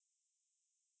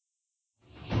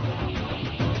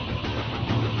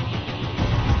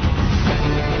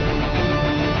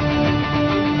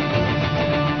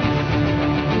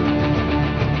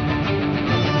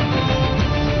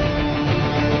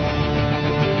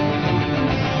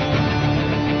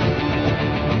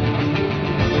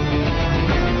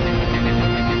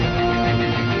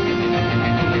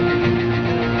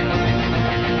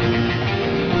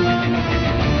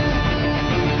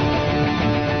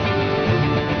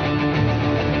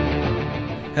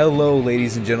Hello,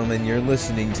 ladies and gentlemen. You're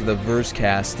listening to the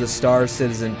Versecast, the Star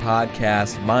Citizen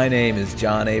podcast. My name is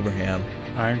John Abraham.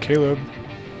 I'm Caleb.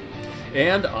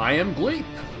 And I am Gleep.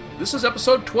 This is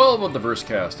episode 12 of the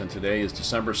Versecast, and today is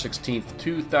December 16th,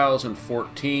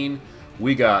 2014.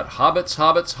 We got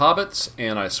hobbits,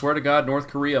 and I swear to God, North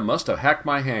Korea must have hacked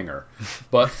my hangar.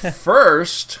 But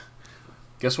first,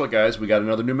 guess what, guys? We got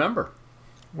another new member.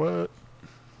 What?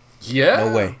 Yeah.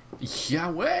 No way.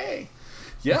 Yeah, way.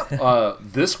 Yep.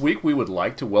 This week we would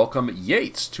like to welcome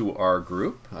Yates to our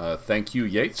group. Thank you,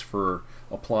 Yates, for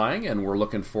applying, and we're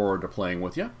looking forward to playing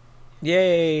with you.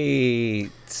 Yay!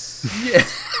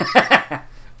 Yeah.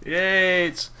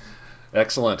 Yates.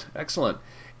 Excellent.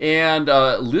 And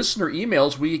listener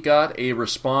emails, we got a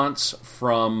response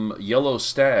from Yellow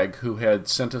Stag, who had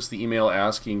sent us the email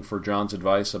asking for John's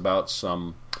advice about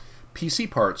some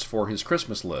PC parts for his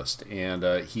Christmas list. And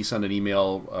he sent an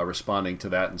email responding to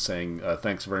that and saying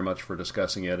thanks very much for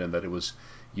discussing it and that it was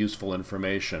useful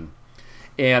information.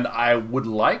 And I would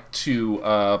like to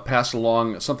pass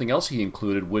along something else he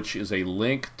included, which is a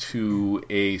link to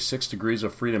a 6 Degrees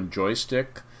of Freedom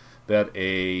joystick that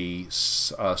a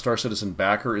Star Citizen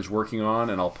backer is working on,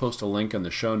 and I'll post a link in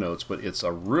the show notes, but it's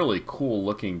a really cool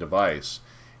looking device,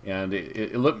 and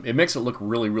it makes it look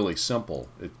really, really simple.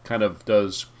 It kind of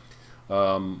does,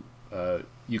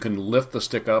 you can lift the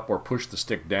stick up or push the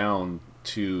stick down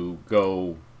to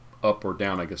go up or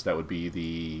down. I guess that would be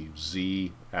the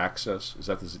Z axis. Is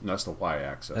that that's the Y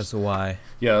axis? That's a Y.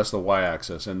 Yeah, that's the Y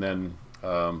axis, and then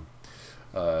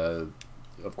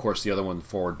of course the other one,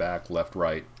 forward, back, left,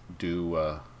 right,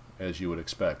 do as you would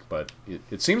expect. But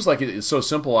it seems like it's so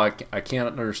simple. I can't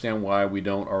understand why we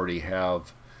don't already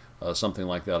have something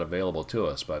like that available to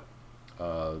us. But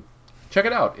check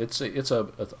it out. It's a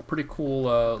pretty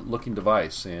cool looking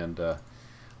device, and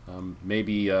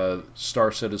maybe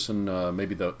Star Citizen,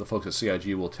 maybe the folks at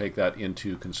CIG will take that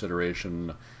into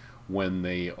consideration when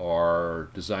they are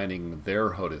designing their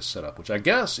HOTAS setup, which I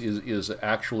guess is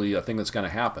actually a thing that's going to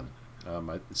happen.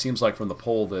 It seems like from the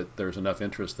poll that there's enough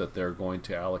interest that they're going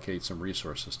to allocate some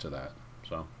resources to that.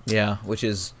 So Yeah, which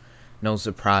is no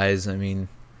surprise. I mean,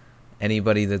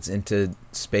 anybody that's into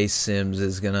space sims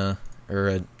is gonna,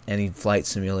 or any flight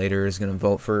simulator is gonna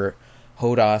vote for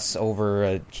HOTAS over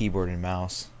a keyboard and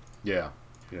mouse. yeah.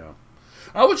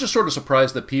 I was just sort of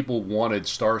surprised that people wanted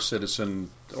Star Citizen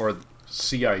or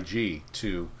CIG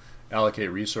to allocate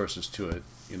resources to it.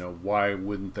 Why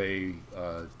wouldn't they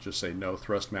just say no?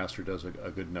 Thrustmaster does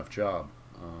a good enough job.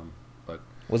 But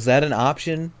Was that an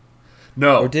option? Or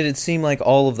no, did it seem like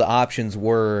all of the options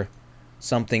were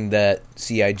something that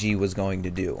CIG was going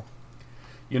to do?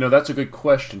 that's a good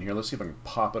question here. Let's see if I can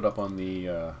pop it up on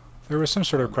the. There was some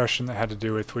sort of question that had to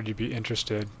do with would you be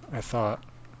interested, I thought.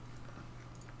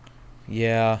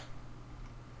 Yeah,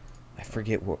 I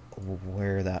forget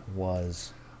where that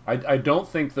was. I don't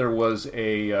think there was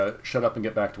a shut up and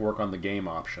get back to work on the game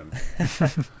option.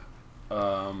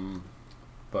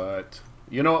 But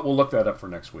you know what? We'll look that up for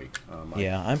next week.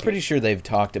 Yeah, I'm pretty sure they've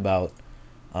talked about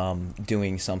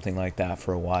doing something like that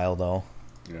for a while, though.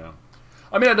 Yeah.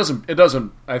 I mean, it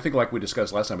doesn't. I think, like we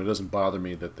discussed last time, it doesn't bother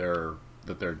me that they're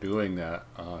doing that.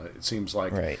 It seems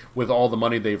like Right. with all the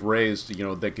money they've raised,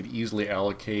 they could easily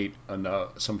allocate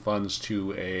some funds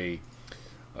to a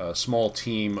small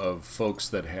team of folks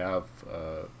that have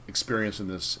experience in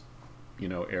this,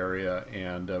 area,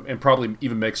 and probably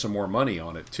even make some more money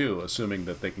on it too, assuming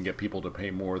that they can get people to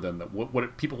pay more than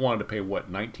what people wanted to pay,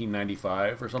 what,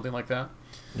 $19.95 or something like that.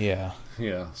 Yeah.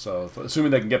 Yeah, so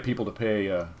assuming they can get people to pay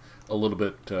a little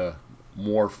bit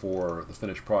more for the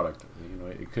finished product,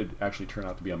 it could actually turn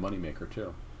out to be a moneymaker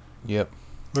too. Yep.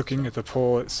 Looking So, at the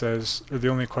poll, it says, or the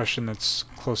only question that's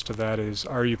close to that is,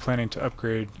 are you planning to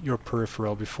upgrade your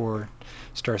peripheral before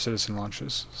Star Citizen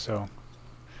launches? So,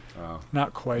 uh,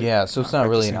 not quite, Yeah, so it's not not quite the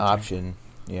really an same thing. option.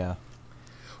 Yeah.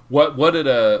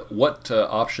 what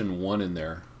option won in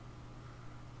there?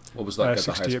 What was that got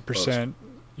the highest votes? 68%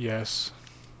 yes.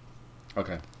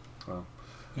 Okay, well,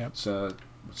 Yep. so it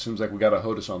seems like we got a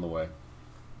HOTUS on the way.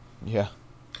 Yeah.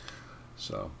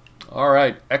 So, all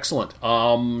right, excellent.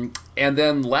 And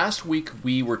then last week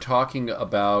John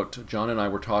and I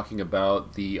were talking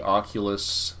about the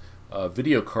Oculus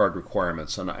video card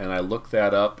requirements, and I looked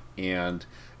that up, and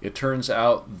it turns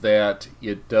out that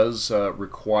it does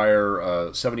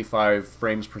require 75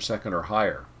 frames per second or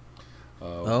higher.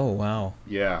 Oh, wow.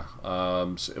 Yeah.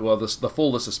 Well, the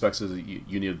full list of specs is that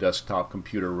you need a desktop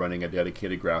computer running a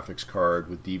dedicated graphics card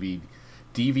with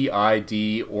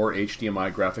DVI-D or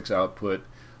HDMI graphics output,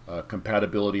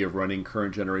 compatibility of running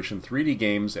current generation 3D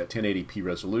games at 1080p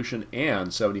resolution,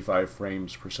 and 75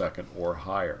 frames per second or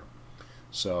higher.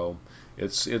 So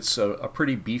it's a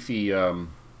pretty beefy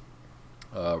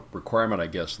requirement, I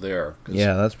guess, there.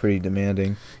 Yeah, that's pretty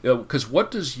demanding. Because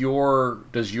what does your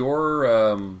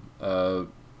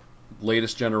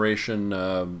latest generation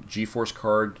GeForce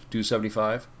card do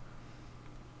 75?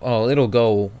 Oh, it'll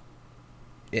go.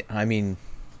 I mean,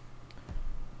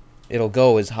 it'll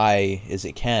go as high as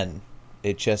it can.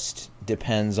 It just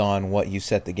depends on what you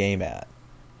set the game at.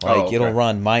 Oh, Like, it'll okay.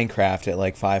 run Minecraft at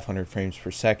like 500 frames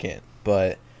per second,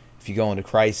 but if you go into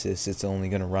Crisis, it's only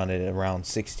going to run it at around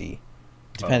 60, Oh,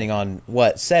 depending okay. on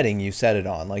what setting you set it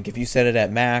on. Like, if you set it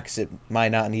at max, it might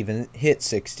not even hit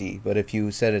 60, but if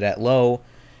you set it at low,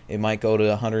 it might go to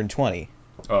 120.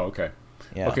 Oh, okay.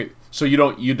 Yeah. Okay. So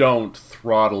you don't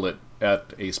throttle it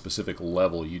at a specific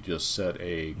level. You just set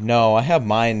a. No, I have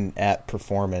mine at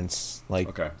performance, like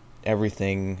Okay.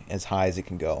 everything as high as it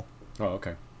can go. Oh,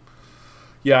 okay.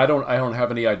 Yeah, I don't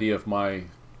have any idea if my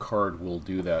card will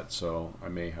do that, so I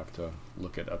may have to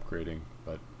look at upgrading.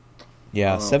 But I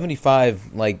Yeah, don't know.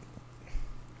 75, like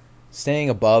staying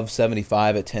above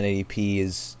 75 at 1080p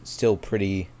is still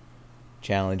pretty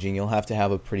challenging. You'll have to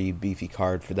have a pretty beefy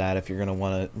card for that if you're going to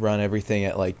want to run everything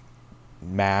at like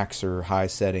max or high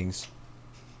settings.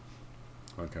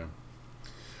 Okay.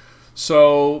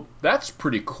 So that's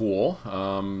pretty cool.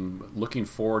 Looking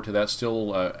forward to that.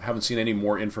 Still haven't seen any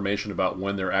more information about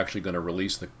when they're actually going to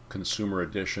release the consumer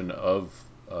edition of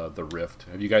the Rift.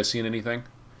 Have you guys seen anything?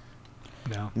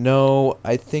 No. No,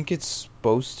 I think it's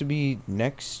supposed to be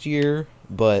next year,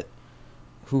 but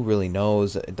who really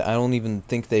knows? I don't even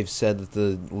think they've said that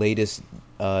the latest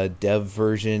dev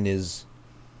version is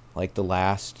like the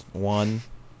last one.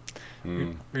 We're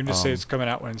Hmm. going to say Um, it's coming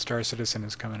out when Star Citizen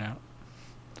is coming out.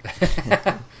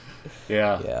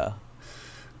 Yeah, yeah,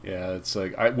 yeah. It's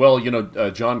like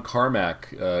John Carmack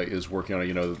is working on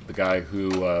it. The guy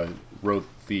who wrote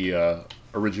the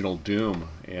original Doom,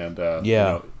 and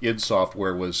yeah, id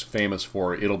Software was famous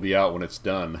for it'll be out when it's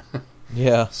done.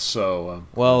 yeah. So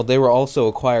Well, they were also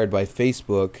acquired by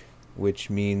Facebook, which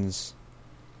means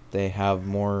they have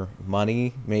more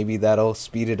money. Maybe that'll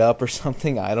speed it up or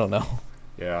something. I don't know.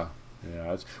 yeah,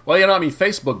 yeah. Well, I mean,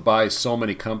 Facebook buys so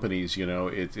many companies.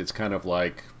 It's kind of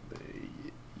like,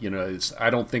 I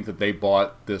don't think that they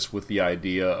bought this with the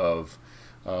idea of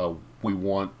we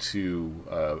want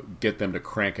to get them to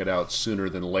crank it out sooner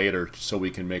than later so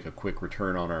we can make a quick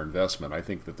return on our investment. I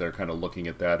think that they're kind of looking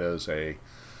at that as a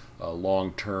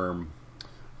long-term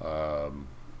um,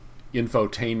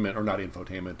 infotainment, or not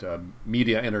infotainment,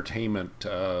 media entertainment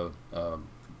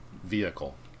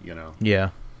vehicle. Yeah,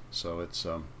 So it's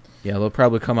yeah. They'll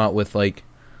probably come out with like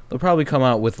the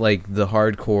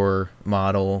hardcore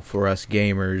model for us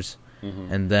gamers,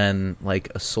 mhm. and then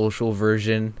like a social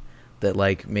version that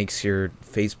like makes your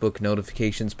Facebook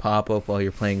notifications pop up while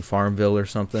you're playing Farmville or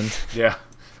something. Yeah.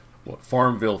 What,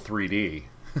 Farmville 3D?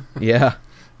 Yeah.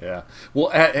 Yeah. Well,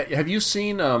 have you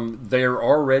seen? They're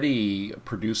already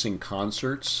producing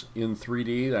concerts in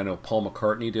 3D. I know Paul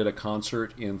McCartney did a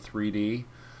concert in 3D,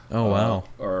 Oh wow.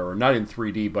 or not in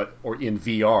 3D, but or in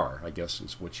VR, I guess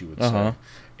is what you would Uh huh.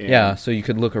 say. Yeah. And So you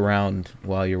could look around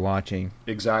while you're watching.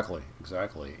 exactly,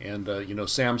 exactly. And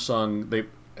Samsung, they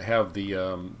have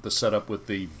the setup with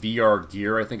the VR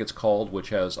Gear, I think it's called, which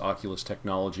has Oculus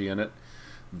technology in it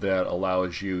that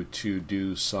allows you to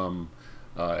do some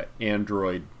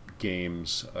Android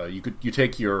games. You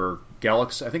take your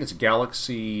Galaxy, I think it's a Note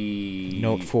Galaxy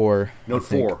 4, I Note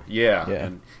think. 4, yeah, Yeah.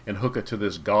 and hook it to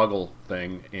this goggle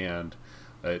thing, and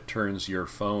it turns your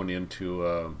phone into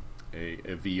a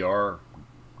VR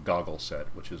goggle set,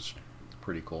 which is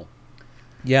pretty cool.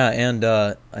 Yeah, and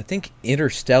I think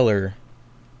Interstellar,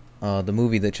 the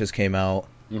movie that just came out,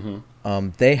 Hmm.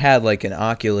 they had like an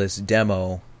Oculus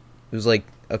demo. It was like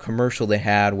a commercial they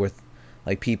had with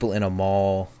like people in a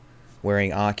mall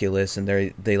wearing Oculus, and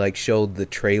they like showed the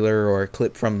trailer or a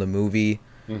clip from the movie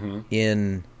Hmm.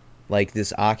 in like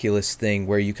this Oculus thing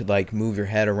where you could like move your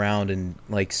head around and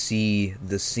like see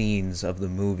the scenes of the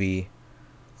movie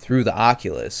through the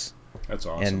Oculus. That's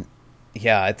awesome. And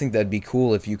yeah, I think that'd be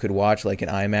cool if you could watch like an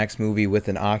IMAX movie with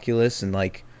an Oculus and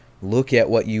like look at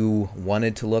what you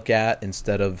wanted to look at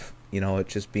instead of, it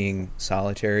just being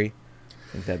solitary.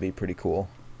 I think that'd be pretty cool.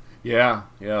 Yeah,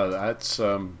 yeah. That's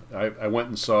I went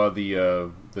and saw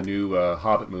the new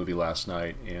Hobbit movie last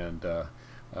night, and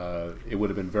it would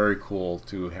have been very cool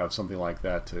to have something like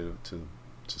that to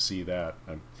see that.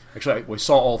 Actually, we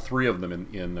saw all three of them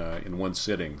in one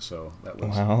sitting, so that was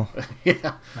Wow.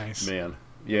 yeah, Nice. man,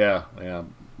 yeah, yeah.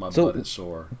 My butt So is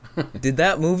sore. did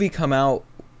that movie come out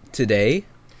today?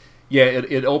 Yeah,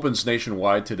 it opens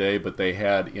nationwide today, but they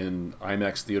had in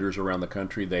IMAX theaters around the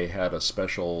country, they had a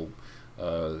special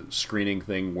screening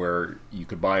thing where you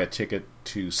could buy a ticket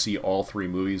to see all three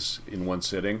movies in one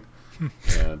sitting,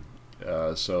 and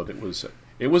so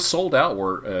it was sold out.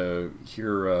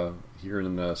 Here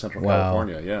in Central Wow.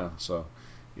 California, yeah. So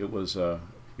it was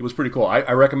pretty cool.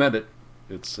 I recommend it.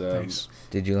 It's Nice.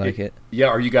 Did you like it? yeah.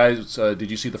 Are you guys?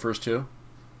 Did you see the first two?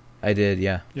 I did,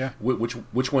 yeah. Yeah.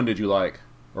 Which one did you like,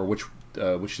 or which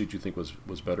did you think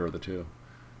was better of the two?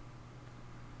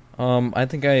 I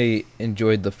think I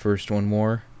enjoyed the first one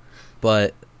more,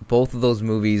 but both of those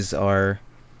movies are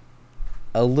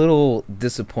a little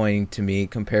disappointing to me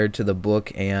compared to the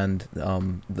book and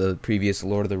the previous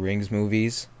Lord of the Rings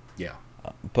movies. Yeah,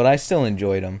 But I still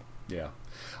enjoyed them. yeah.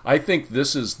 I think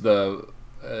this is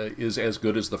as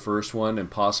good as the first one and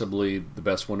possibly the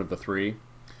best one of the three.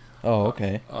 Oh,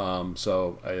 okay.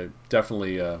 So I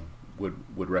definitely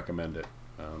would recommend it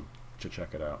to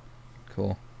check it out.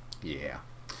 Cool. Yeah.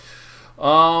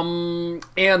 And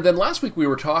then last week we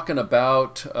were talking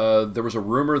about there was a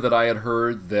rumor that I had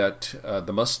heard that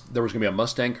there was going to be a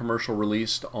Mustang commercial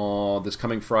released on this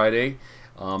coming Friday,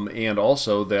 and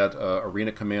also that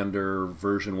Arena Commander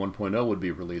version 1.0 would be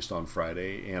released on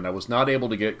Friday. And I was not able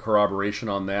to get corroboration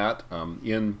on that.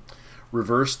 In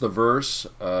Reverse the Verse,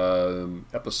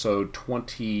 episode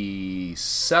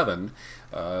 27,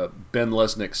 Ben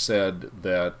Lesnick said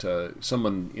that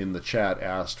someone in the chat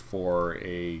asked for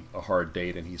a hard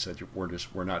date, and he said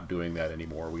we're not doing that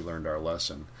anymore. We learned our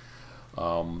lesson.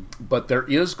 But there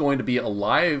is going to be a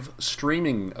live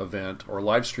streaming event or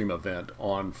live stream event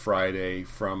on Friday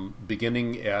from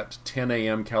beginning at 10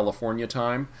 a.m. California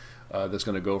time. That's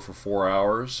going to go for 4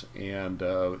 hours, and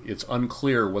it's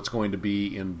unclear what's going to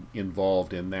be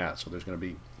involved in that. So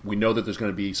we know that there's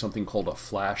going to be something called a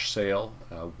flash sale.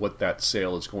 What that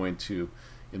sale is going to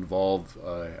involve,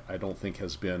 I don't think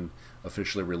has been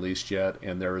officially released yet.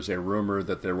 And there is a rumor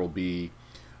that there will be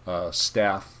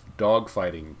staff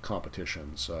dogfighting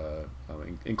competitions,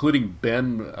 including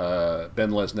Ben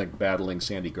Lesnick battling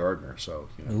Sandy Gardner. So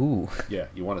Ooh. yeah,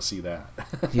 you want to see that?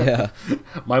 Yeah.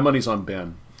 My money's on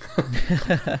Ben.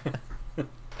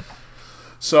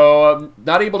 So,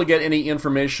 not able to get any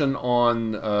information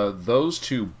on those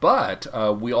two, but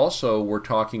we also were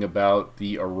talking about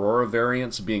the Aurora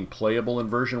variants being playable in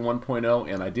version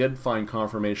 1.0, and I did find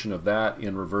confirmation of that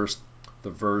in Reverse the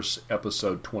Verse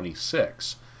episode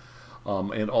 26.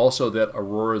 And also that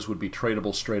Auroras would be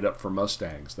tradable straight up for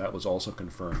Mustangs. That was also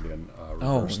confirmed in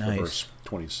Reverse the nice. Verse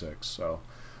 26. So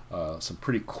some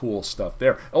pretty cool stuff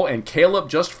there. Oh, and Caleb,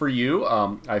 just for you,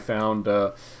 I found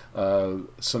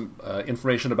some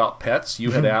information about pets. You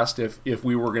had asked if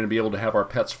we were going to be able to have our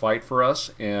pets fight for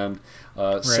us, and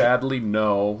sadly,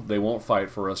 no, they won't fight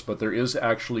for us, but there is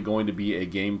actually going to be a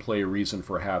gameplay reason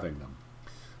for having them.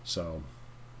 So,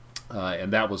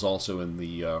 and that was also in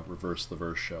the Reverse the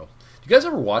Verse show. Do you guys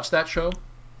ever watch that show?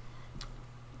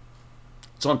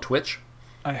 It's on Twitch.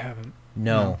 I haven't.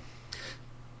 No.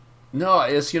 No,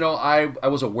 it's I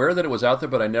was aware that it was out there,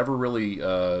 but I never really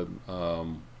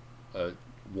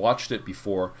watched it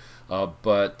before.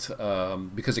 But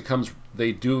because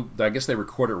I guess they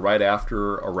record it right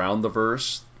after Around the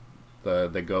Verse.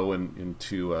 They go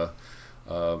into a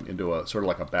sort of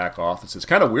like a back office. It's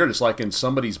kind of weird. It's like in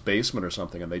somebody's basement or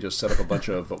something, and they just set up a bunch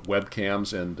of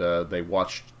webcams and they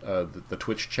watch the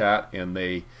Twitch chat and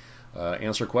they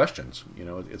answer questions.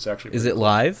 It's actually Is pretty it cool.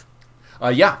 live?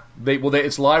 Yeah,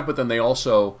 it's live, but then they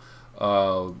also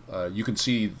you can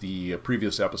see the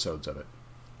previous episodes of it.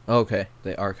 Okay.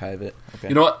 They archive it. Okay.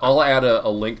 You know what? I'll add a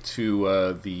link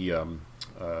to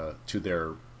to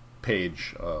their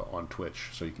page on Twitch,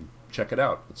 so you can check it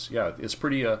out. It's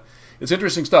pretty it's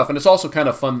interesting stuff, and it's also kind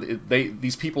of fun.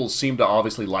 These people seem to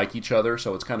obviously like each other,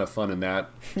 so it's kind of fun in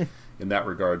that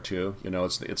regard too.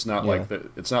 It's not Yeah.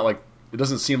 like it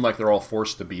doesn't seem like they're all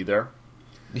forced to be there.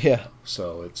 Yeah.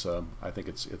 So I think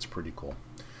it's pretty cool.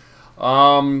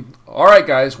 All right,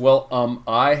 guys. Well,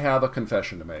 I have a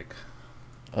confession to make.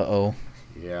 Uh-oh.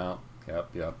 Yeah.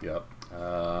 Yep.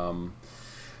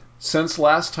 Since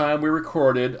last time we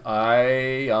recorded,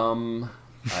 I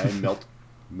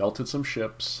melted some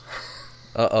ships.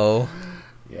 Uh-oh.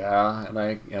 Yeah,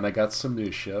 and I got some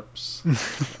new ships.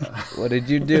 What did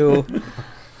you do?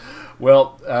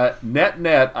 Well,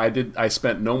 net, I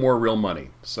spent no more real money,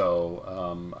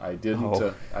 so I didn't.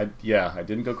 Oh. I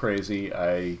didn't go crazy.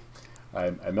 I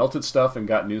melted stuff and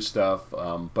got new stuff,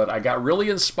 but I got really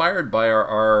inspired by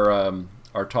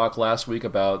our talk last week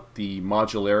about the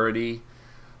modularity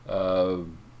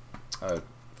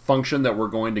function that we're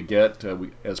going to get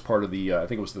as part of the I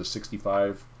think it was the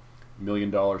 $65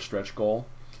 million stretch goal.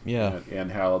 Yeah.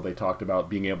 And how they talked about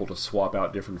being able to swap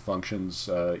out different functions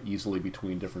easily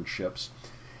between different ships.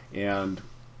 And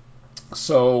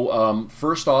so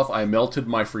first off, I melted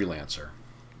my Freelancer.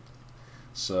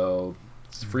 So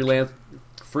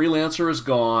Freelancer is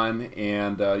gone,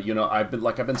 and I've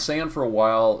been saying for a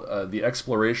while, the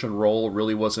exploration role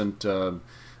really wasn't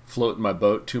floating my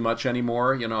boat too much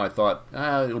anymore. I thought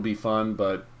it'll be fun,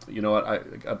 but you know what,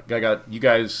 I got you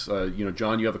guys.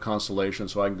 John, you have a Constellation,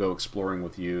 so I can go exploring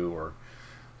with you, or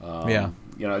Yeah.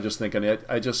 just thinking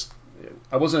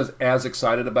I wasn't as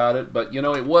excited about it, but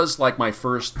it was like my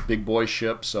first big boy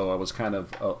ship, so I was kind of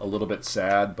a little bit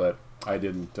sad, but I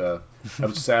didn't. I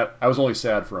was sad. I was only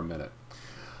sad for a minute.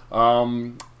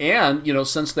 And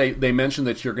since they mentioned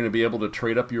that you're going to be able to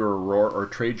trade up your Aurora or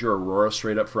trade your Aurora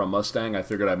straight up for a Mustang, I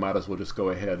figured I might as well just go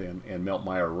ahead and melt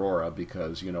my Aurora,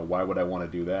 because why would I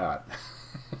want to do that?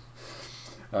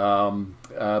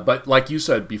 But like you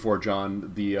said before,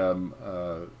 John,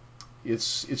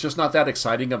 it's just not that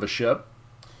exciting of a ship.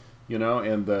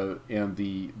 And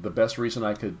the best reason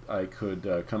I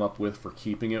could come up with for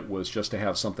keeping it was just to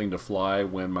have something to fly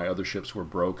when my other ships were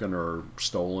broken or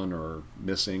stolen or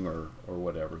missing or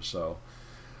whatever. So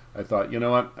I thought, you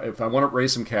know what, if I want to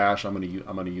raise some cash, I'm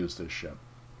gonna use this ship.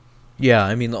 Yeah,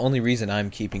 I mean, the only reason I'm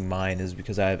keeping mine is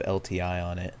because I have LTI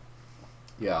on it.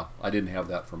 Yeah, I didn't have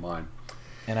that for mine.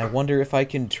 And I wonder if I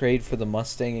can trade for the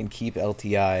Mustang and keep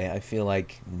LTI. I feel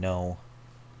like no.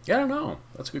 Yeah, I don't know.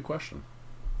 That's a good question.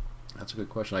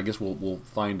 I guess we'll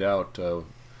find out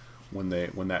when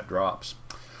that drops.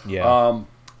 Yeah. Um,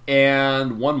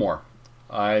 and one more.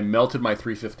 I melted my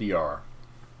 350R.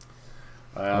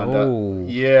 And Oh.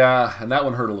 yeah, and that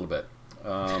one hurt a little bit.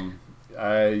 Um,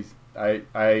 I,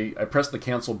 I pressed the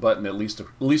cancel button at least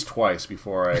twice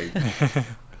before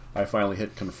I finally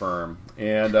hit confirm.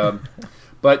 And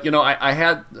but I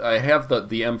have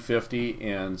the M50,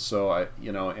 and so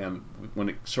and when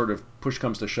it sort of push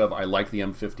comes to shove, I like the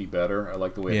M50 better. I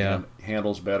like the way Yeah. it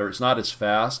handles better. It's not as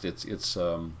fast. It's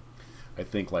I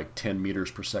think like 10 meters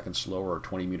per second slower or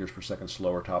 20 meters per second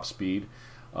slower top speed.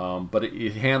 But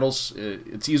it handles.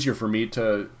 It's easier for me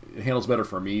to. It handles better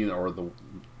for me, or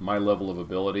my level of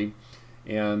ability.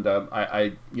 And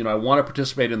I want to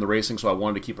participate in the racing, so I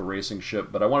wanted to keep a racing ship,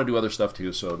 but I want to do other stuff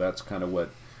too. So that's kind of what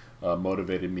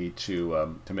motivated me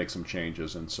to make some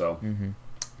changes. And so Mhm.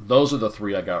 those are the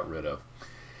three I got rid of.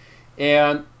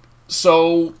 And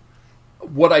so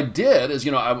what I did is,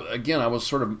 I was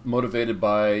sort of motivated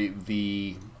by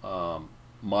the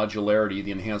modularity,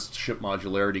 the enhanced ship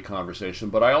modularity conversation.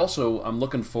 But I'm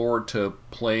looking forward to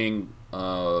playing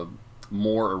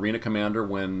more Arena Commander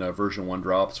when version 1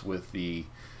 drops with the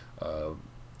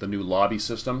new lobby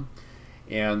system.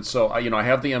 And so I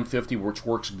have the M50, which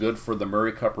works good for the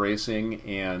Murray Cup racing,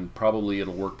 and probably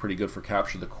it'll work pretty good for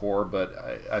Capture the Core. But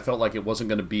I felt like it wasn't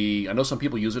going to be. I know some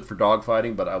people use it for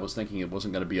dogfighting, but I was thinking it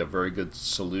wasn't going to be a very good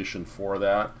solution for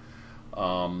that.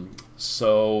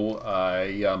 So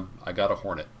I got a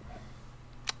Hornet.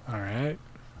 All right.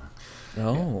 Yeah,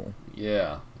 Oh.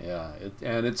 yeah.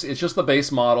 And it's just the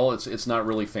base model. It's not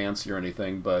really fancy or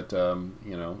anything, but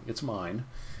it's mine.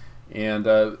 And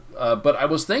but I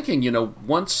was thinking,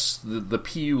 once the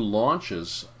PU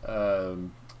launches,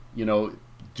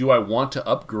 do I want to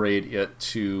upgrade it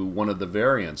to one of the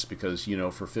variants? Because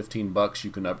for $15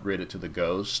 you can upgrade it to the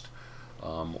Ghost,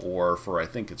 or for I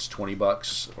think it's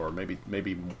 $20 or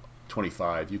maybe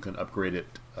 25, you can upgrade it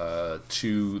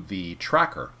to the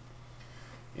Tracker.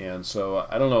 And so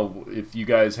I don't know if you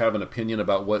guys have an opinion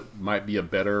about what might be a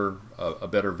better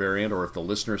variant, or if the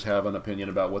listeners have an opinion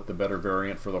about what the better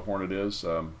variant for the Hornet is,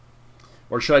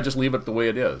 or should I just leave it the way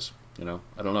it is? I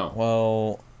don't know.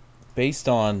 Well, based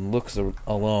on looks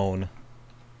alone,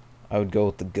 I would go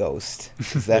with the Ghost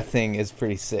because that thing is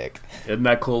pretty sick. Isn't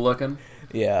that cool looking?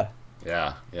 Yeah.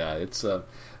 Yeah. It's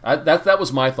that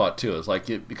was my thought too. It's like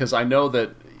because I know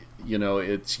that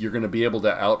you're going to be able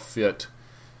to outfit.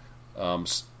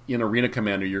 In Arena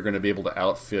Commander, you're going to be able to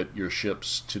outfit your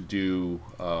ships to do,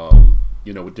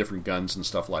 with different guns and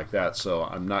stuff like that. So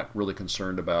I'm not really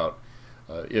concerned about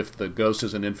if the Ghost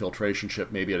is an infiltration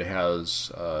ship. Maybe it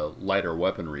has lighter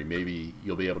weaponry. Maybe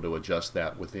you'll be able to adjust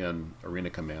that within Arena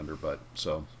Commander. But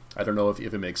so I don't know if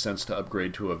it makes sense to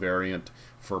upgrade to a variant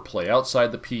for play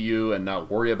outside the PU and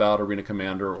not worry about Arena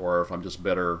Commander, or if I'm just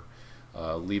better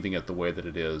leaving it the way that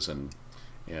it is and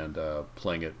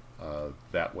playing it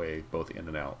that way, both in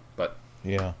and out. But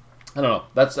Yeah. I don't know.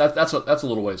 That's a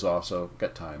little ways off, so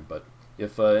got time. But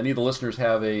if any of the listeners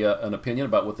have an opinion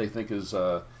about what they think is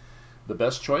the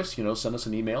best choice, send us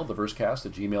an email,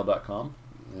 theversecast@gmail.com,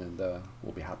 and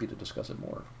we'll be happy to discuss it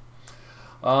more.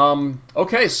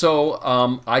 Okay,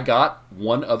 so I got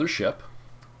one other ship,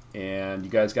 and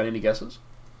you guys got any guesses?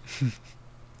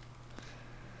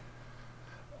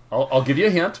 I'll give you a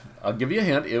hint. I'll give you a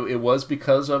hint. It was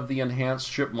because of the enhanced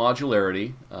ship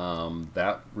modularity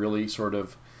that really sort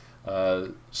of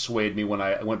swayed me when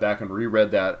I went back and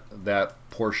reread that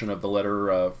portion of the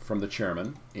letter from the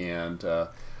chairman. And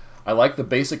I like the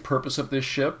basic purpose of this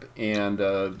ship, and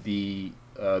the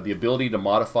ability to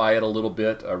modify it a little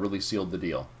bit really sealed the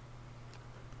deal.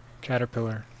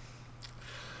 Caterpillar.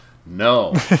 No,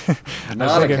 I was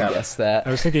not a thinking. cat. Guess that.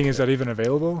 I was thinking, is that even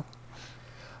available?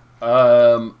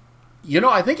 Um,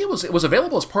 I think it was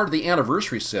available as part of the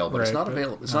anniversary sale, but it's Right, not but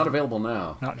available. It's not available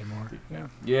now. not anymore. Yeah.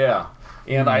 Yeah,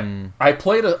 and Hmm. I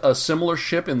played a similar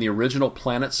ship in the original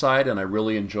Planet side, and I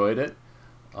really enjoyed it.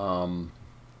 Um,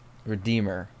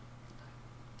 Redeemer.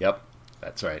 yep,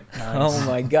 that's right. Oh Nice.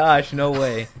 my gosh, no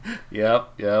way. Yep,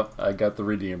 I got the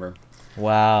Redeemer.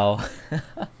 Wow.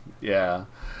 Yeah.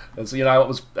 And so,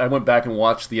 I went back and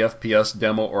watched the FPS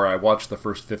demo, or I watched the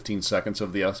first 15 seconds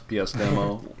of the FPS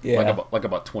demo, Yeah. like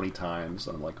about 20 times,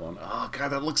 and I'm like going, oh god,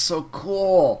 that looks so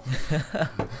cool.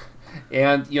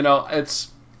 And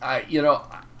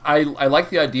I like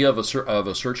the idea of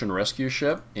a search and rescue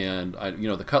ship, and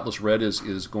the Cutlass Red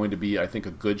is going to be, I think,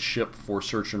 a good ship for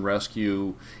search and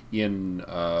rescue in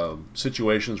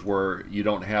situations where you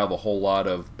don't have a whole lot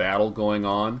of battle going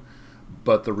on.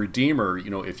 But the Redeemer,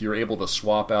 if you're able to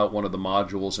swap out one of the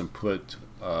modules and put,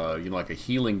 like a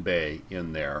healing bay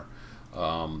in there,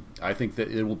 I think that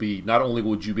it will be, not only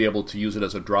would you be able to use it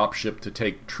as a drop ship to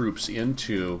take troops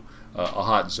into a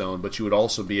hot zone, but you would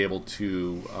also be able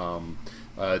to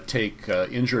take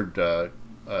injured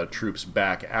troops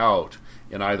back out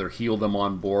and either heal them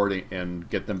on board and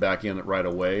get them back in right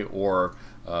away, or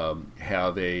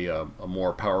have a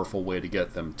more powerful way to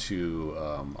get them to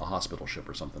a hospital ship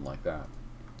or something like that.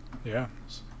 Yeah.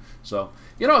 So,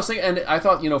 I was thinking, and I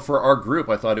thought, for our group,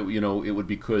 I thought it would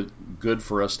be good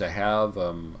for us to have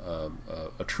a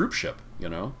troop ship,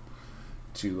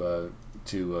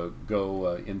 to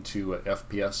go into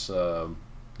FPS,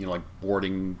 like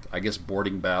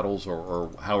boarding battles,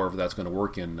 or however that's going to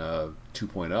work in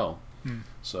 2.0. Hmm.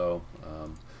 So,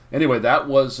 anyway, that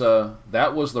was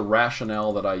the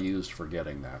rationale that I used for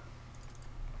getting that.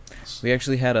 We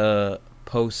actually had a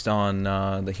post on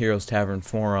the Heroes Tavern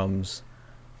forums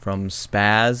from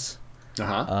Spaz. Uh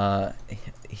huh. Uh,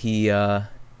 he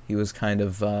was kind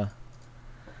of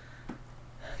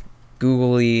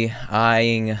googly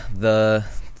eyeing the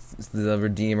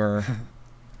Redeemer.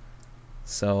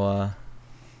 So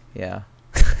yeah.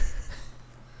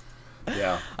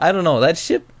 Yeah. I don't know, that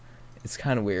ship is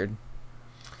kind of weird,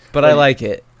 but Well, I you, like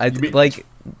it. I you mean like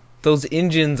those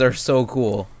engines are so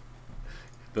cool.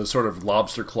 the sort of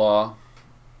lobster claw?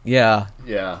 Yeah,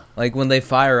 Yeah. like when they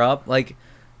fire up, like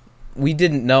we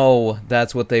didn't know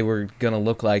that's what they were gonna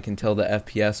look like until the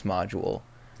FPS module.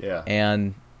 Yeah.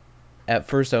 And at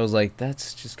first I was like,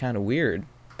 that's just kind of weird.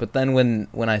 But then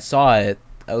when I saw it,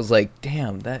 I was like,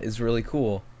 damn, that is really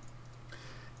cool.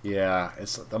 Yeah,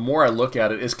 it's the more I look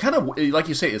at it, it's kind of like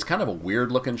you say, it's kind of a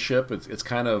weird looking ship. It's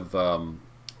kind of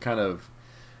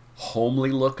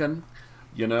homely looking.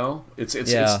 It's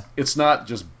Yeah. it's not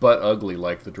just butt ugly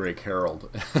like the Drake Herald,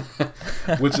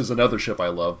 which is another ship I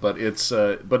love. But it's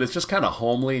just kind of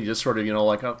homely, just sort of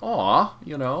like aw,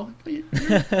 Kind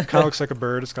of looks like a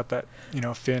bird. It's got that,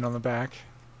 fin on the back.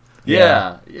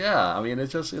 Yeah. yeah. I mean,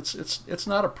 it's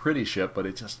not a pretty ship, but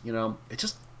it's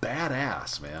just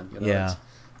badass, man. Yeah.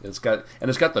 It's got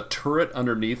the turret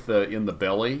underneath in the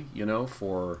belly.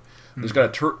 For there's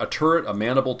got Hmm. a turret, a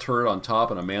mandible turret on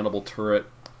top, and a mandible turret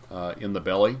in the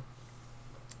belly.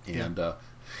 Yeah. And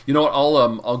you know what?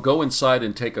 I'll go inside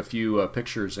and take a few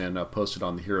pictures and post it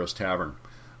on the Heroes Tavern,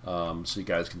 so you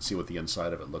guys can see what the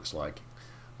inside of it looks like.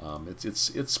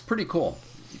 It's pretty cool.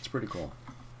 It's pretty cool.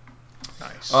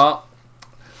 Nice. Uh,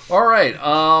 all right.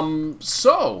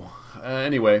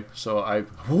 Anyway, so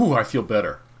I feel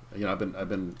better. I've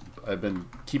been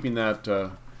keeping that.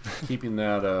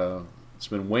 It's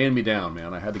been weighing me down,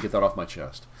 man. I had to get that off my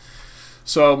chest.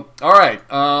 So, all right.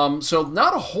 So,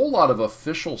 not a whole lot of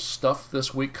official stuff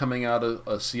this week coming out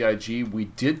of CIG. We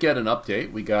did get an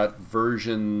update. We got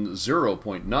version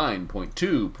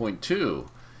 0.9.2.2,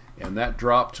 and that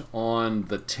dropped on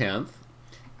the 10th.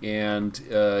 And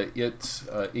it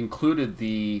included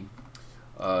the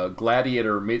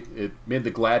Gladiator. It made the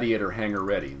Gladiator hangar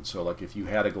ready. And so, like, if you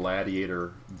had a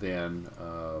Gladiator, then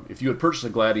if you had purchased a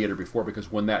Gladiator before,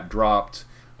 because when that dropped,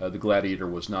 the Gladiator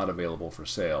was not available for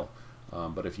sale.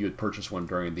 But if you had purchased one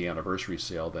during the anniversary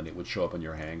sale, then it would show up in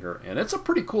your hangar. And it's a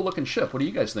pretty cool looking ship. What do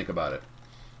you guys think about it?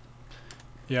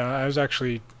 Yeah, I was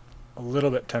actually a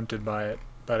little bit tempted by it,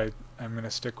 but I'm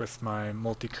gonna stick with my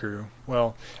multi-crew.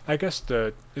 Well, I guess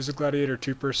is the Gladiator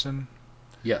two-person?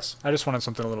 Yes. I just wanted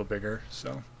something a little bigger.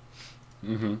 So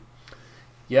Mm-hmm.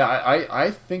 Yeah,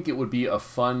 I think it would be a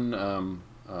fun, and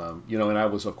I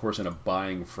was, of course, in a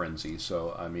buying frenzy.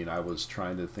 So, I mean, I was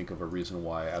trying to think of a reason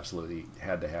why I absolutely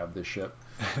had to have this ship.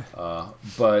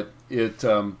 But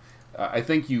I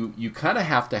think you kind of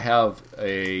have to have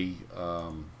a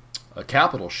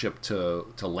capital ship to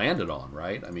land it on,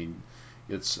 right? I mean,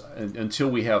 until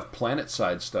we have planet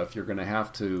side stuff, you're going to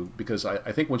have to, because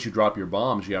I think once you drop your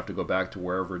bombs, you have to go back to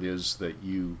wherever it is that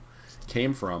you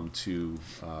came from to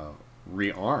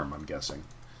rearm, I'm guessing.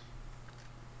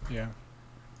 yeah.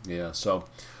 Yeah, so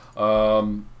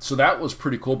that was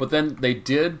pretty cool. But then they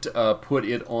did put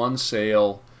it on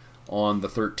sale on the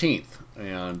 13th,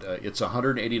 and it's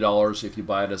 $180 if you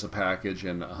buy it as a package,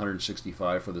 and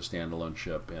 $165 for the standalone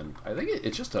ship. And I think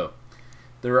it's just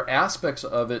there are aspects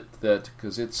of it that,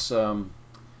 because it's an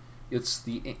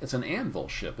anvil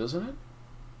ship, isn't it?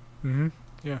 Mm-hmm.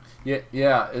 Yeah.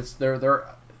 Yeah. It's there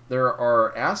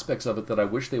are aspects of it that I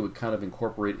wish they would kind of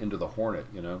incorporate into the Hornet,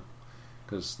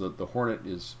 because the Hornet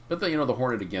is, but the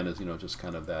Hornet again is just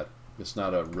kind of that. It's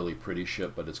not a really pretty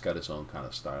ship, but it's got its own kind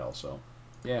of style. So,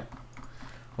 yeah,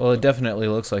 Well, it definitely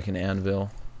looks like an anvil.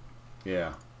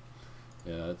 yeah,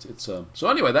 yeah. It's so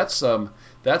anyway, that's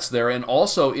there, and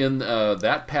also in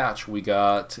that patch we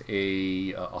got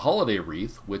a holiday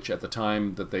wreath, which at the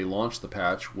time that they launched the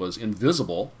patch was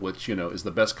invisible, which is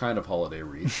the best kind of holiday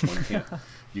wreath.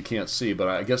 You can't see, but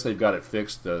I guess they've got it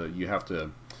fixed. You have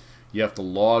to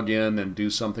log in and do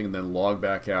something, and then log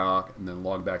back out, and then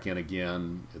log back in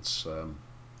again.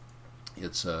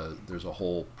 There's a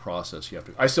whole process you have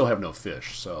to. I still have no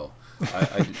fish, so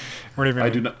I, I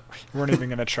do not. weren't even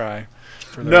gonna try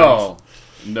for the wreath. No,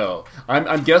 no.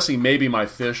 I'm guessing maybe my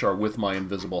fish are with my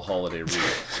invisible holiday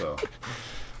wreath, so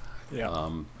Yeah.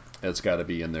 it's got to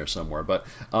be in there somewhere. But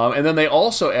and then they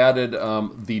also added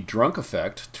the drunk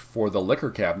effect for the liquor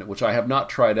cabinet, which I have not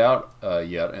tried out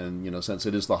yet. And since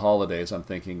it is the holidays, I'm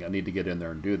thinking I need to get in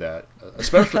there and do that,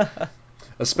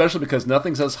 especially because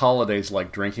nothing says holidays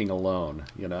like drinking alone.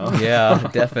 Yeah,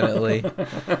 definitely.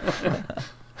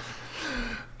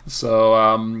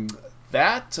 So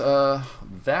that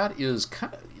is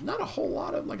kind of not a whole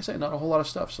lot of, like I say, not a whole lot of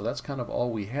stuff. So that's kind of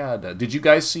all we had. Did you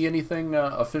guys see anything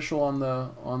official on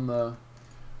the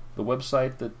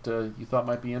website that you thought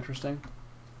might be interesting?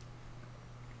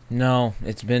 No,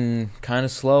 it's been kind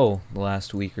of slow the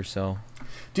last week or so.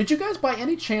 Did you guys by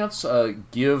any chance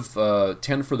give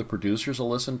 10 for the Producers a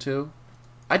listen to?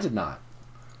 I did not.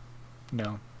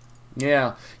 No.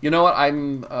 Yeah, you know what?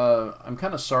 I'm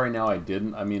kind of sorry now I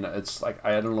didn't. I mean, it's like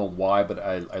I don't know why, but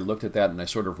I looked at that and I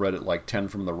sort of read it like 10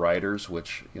 from the writers,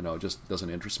 which just doesn't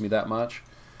interest me that much.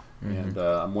 Hmm. And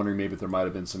I'm wondering maybe if there might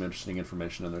have been some interesting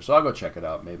information in there. So I'll go check it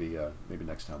out. Maybe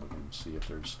next time we can see if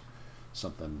there's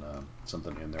something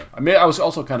in there. I mean, I was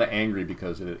also kind of angry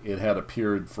because it had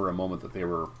appeared for a moment that they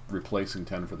were replacing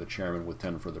 10 for the Chairman with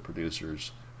 10 for the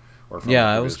Producers, or from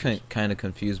Yeah, the I was Producers. kind of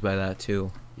confused by that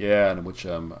too. Yeah, and which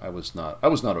I was not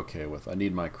okay with. I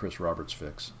need my Chris Roberts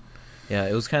fix. Yeah,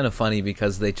 it was kind of funny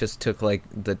because they just took like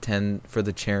the 10 for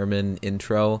the chairman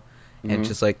intro and Hmm.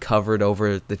 just like covered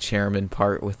over the chairman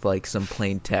part with like some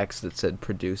plain text that said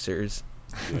producers.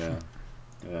 Yeah,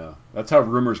 yeah. That's how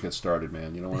rumors get started,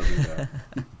 man. You don't want to do that.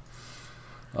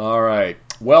 All right.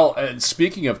 Well,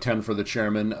 speaking of 10 for the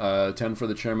Chairman, 10 for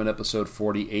the Chairman episode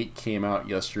 48 came out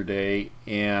yesterday,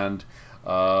 and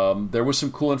there was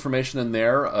some cool information in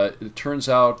there. It turns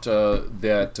out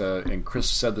that, and Chris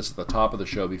said this at the top of the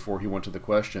show before he went to the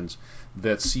questions,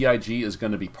 that CIG is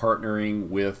going to be partnering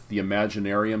with the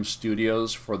Imaginarium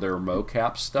Studios for their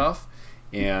mocap stuff.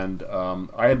 And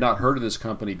I had not heard of this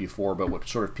company before, but what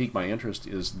sort of piqued my interest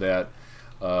is that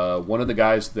one of the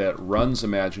guys that runs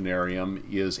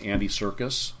Imaginarium is Andy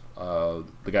Serkis,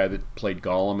 the guy that played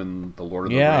Gollum in The Lord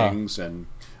of the Yeah, Rings, and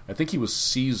I think he was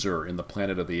Caesar in the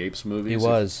Planet of the Apes he movies.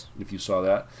 was. If you saw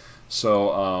that,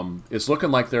 so it's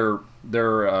looking like they're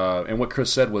and what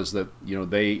Chris said was that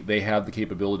they have the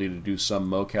capability to do some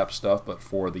mocap stuff, but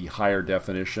for the higher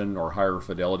definition or higher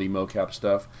fidelity mocap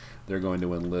stuff, they're going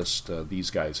to enlist these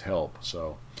guys' help.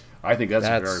 So I think that's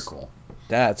very That's cool.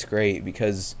 that's great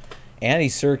because Andy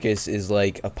Serkis is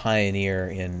like a pioneer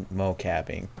in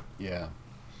mocapping. Yeah.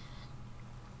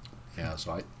 Yeah,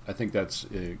 so I think that's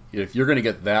if you're going to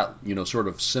get that sort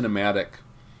of cinematic,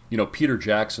 Peter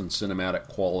Jackson cinematic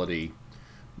quality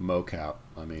mocap.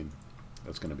 I mean,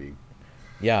 that's going to be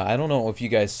Yeah, I don't know if you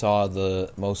guys saw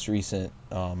the most recent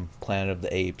Planet of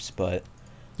the Apes, but the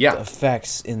yeah,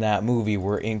 effects in that movie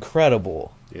were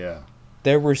incredible. yeah,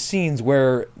 There were scenes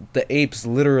where the apes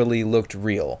literally looked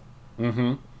real.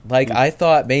 mm-hmm, Like, I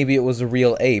thought maybe it was a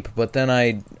real ape, but then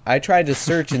I tried to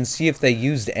search and see if they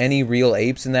used any real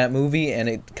apes in that movie, and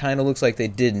it kind of looks like they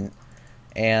didn't.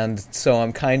 And so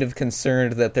I'm kind of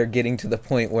concerned that they're getting to the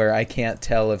point where I can't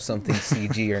tell if something's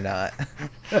CG or not.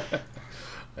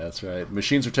 That's right.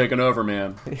 Machines are taking over,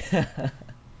 man.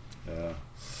 Yeah.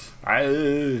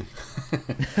 I.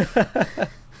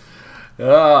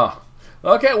 Ah.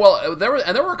 Okay, well, there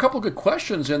were a couple good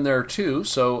questions in there too.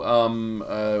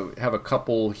 So, have a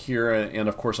couple here, and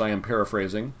of course, I am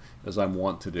paraphrasing as I'm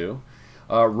wont to do.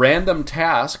 Random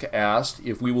Task asked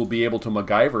if we will be able to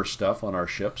MacGyver stuff on our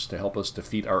ships to help us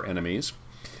defeat our enemies.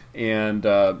 And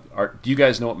do you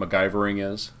guys know what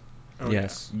MacGyvering is? Oh,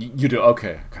 Yes. You do.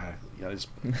 Okay. God,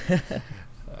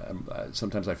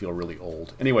 sometimes I feel really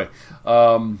old. Anyway,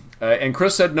 and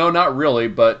Chris said no, not really,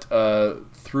 but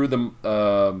through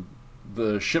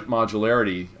the ship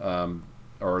modularity,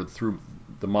 or through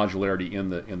the modularity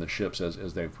in the ships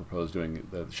as they've proposed doing,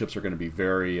 the ships are going to be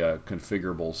very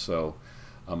configurable. So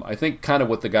I think kind of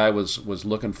what the guy was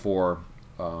looking for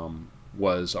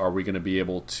was, are we going to be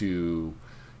able to,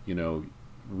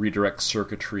 redirect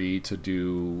circuitry to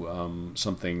do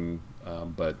something,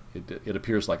 but it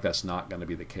appears like that's not going to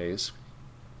be the case.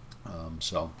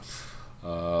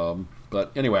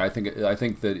 But anyway, I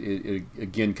think that it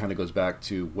again kind of goes back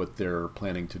to what they're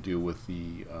planning to do with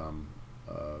the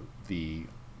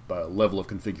level of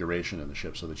configuration in the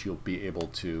ship, so that you'll be able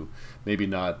to maybe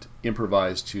not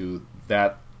improvise to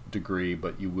that degree,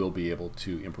 but you will be able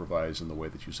to improvise in the way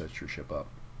that you set your ship up.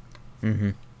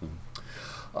 Mm-hmm.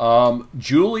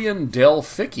 Julian Del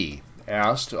Ficki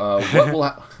asked, "What will?"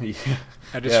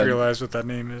 I just realized what that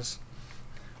name is.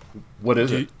 What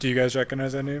is it? Do you guys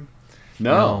recognize that name?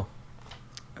 No.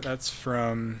 That's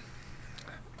from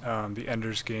the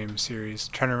Ender's Game series.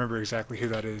 I'm trying to remember exactly who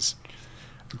that is.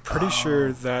 I'm pretty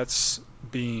sure that's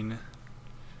Bean,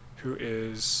 who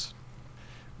is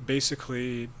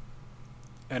basically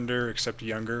Ender except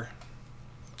younger.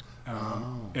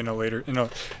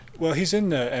 Well, he's in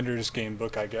the Ender's Game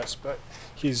book, I guess, but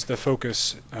he's the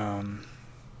focus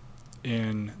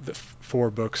in the 4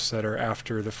 books that are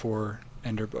after the 4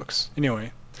 Ender books.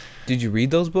 Anyway. Did you read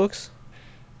those books?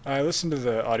 I listened to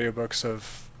the audiobooks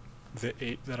of the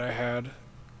 8 that I had.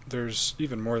 There's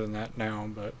even more than that now,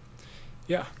 but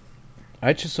yeah.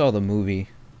 I just saw the movie.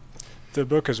 The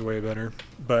book is way better,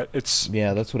 but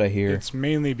Yeah, that's what I hear. It's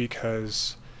mainly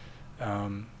because,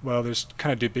 there's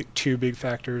kind of 2 big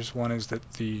factors. One is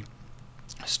that the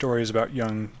story is about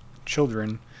young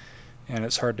children, and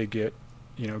it's hard to get,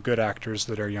 good actors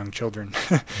that are young children.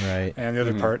 Right. And the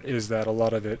other part is that a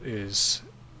lot of it is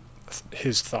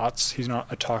his thoughts. He's not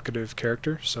a talkative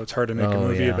character, so it's hard to make a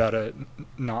movie about a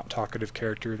not talkative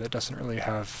character that doesn't really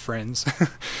have friends.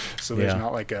 So there's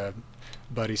not like a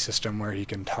buddy system where he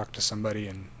can talk to somebody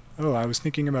and, I was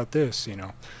thinking about this,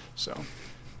 So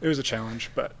it was a challenge,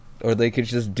 but... Or they could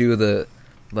just do the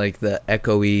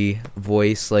echoey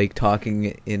voice, like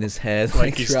talking in his head,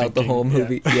 like throughout the whole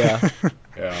movie. Yeah.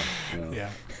 Yeah.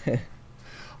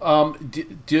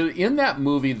 In that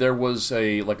movie there was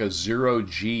a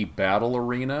 0G battle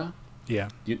arena. Yeah.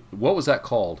 What was that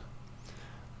called?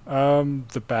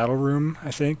 The battle room,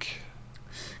 I think.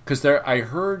 Because I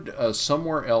heard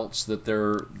somewhere else that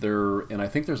there, and I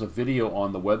think there's a video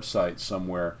on the website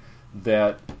somewhere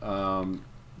that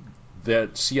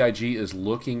that CIG is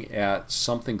looking at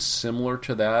something similar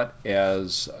to that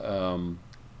as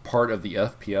part of the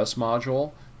FPS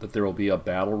module. That there will be a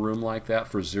battle room like that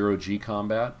for 0G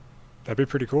combat. That'd be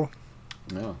pretty cool.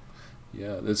 Yeah.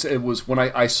 It was when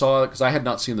I saw it, because I had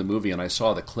not seen the movie, and I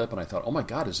saw the clip, and I thought, oh my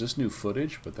God, is this new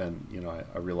footage? But then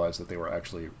I realized that they were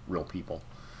actually real people.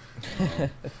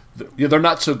 They're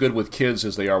not so good with kids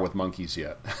as they are with monkeys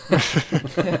yet.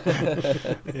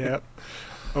 Yeah.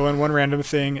 Oh, and one random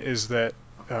thing is that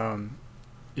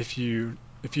if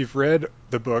you've read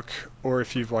the book or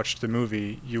if you've watched the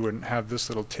movie, you wouldn't have this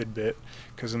little tidbit,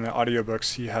 because in the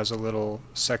audiobooks he has a little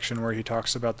section where he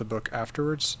talks about the book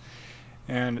afterwards,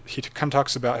 and he kind of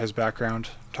talks about his background,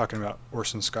 talking about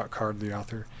Orson Scott Card, the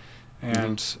author,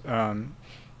 and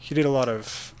he did a lot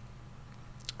of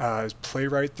is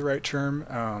playwright the right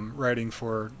term? Writing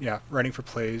for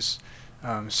plays,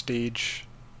 stage.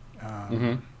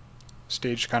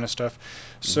 Stage kind of stuff.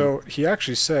 So he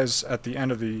actually says at the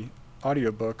end of the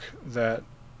audiobook that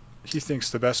he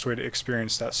thinks the best way to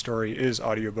experience that story is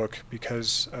audiobook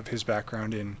because of his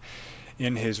background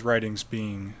in his writings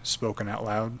being spoken out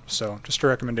loud. So just a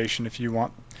recommendation, if you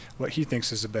want what he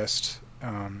thinks is the best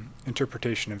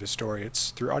interpretation of his story,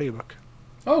 it's through audiobook.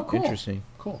 Oh, cool. Interesting.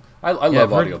 Cool. I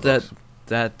love audiobooks.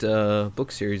 That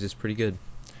book series is pretty good.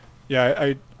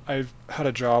 Yeah, I I've had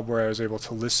a job where I was able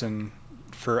to listen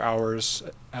for hours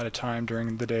at a time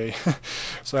during the day.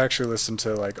 So I actually listened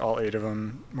to like all 8 of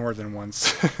them more than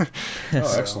once. Oh,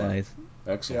 So excellent. Nice.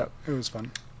 yeah, Excellent. it was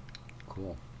fun.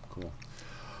 Cool. Cool.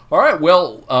 All right.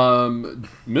 Well,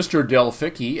 Mr.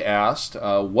 Delficki asked,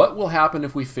 what will happen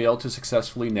if we fail to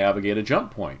successfully navigate a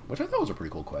jump point? Which I thought was a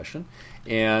pretty cool question.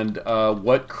 And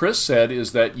what Chris said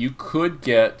is that you could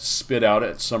get spit out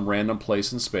at some random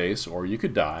place in space, or you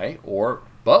could die, or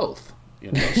both.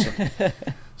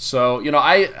 So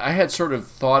I had sort of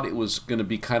thought it was going to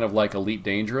be kind of like Elite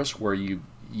Dangerous, where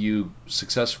you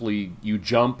successfully you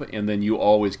jump and then you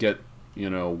always get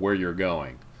where you're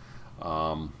going.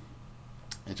 Um,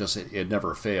 it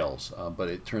never fails, but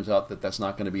it turns out that that's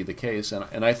not going to be the case,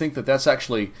 and I think that that's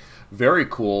actually very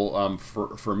cool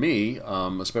for me,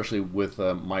 especially with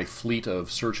my fleet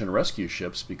of search and rescue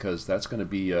ships, because that's going to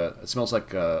be it smells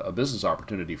like a business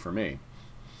opportunity for me.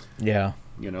 Yeah.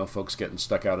 Folks getting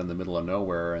stuck out in the middle of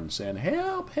nowhere and saying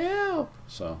help, help.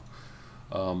 So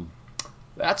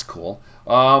that's cool.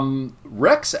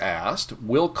 Rex asked,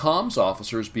 will comms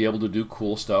officers be able to do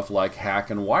cool stuff like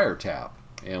hack and wiretap?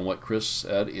 And what Chris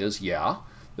said is, yeah,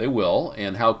 they will.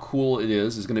 And how cool it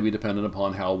is going to be dependent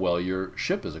upon how well your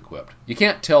ship is equipped. You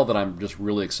can't tell that I'm just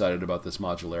really excited about this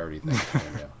modularity thing.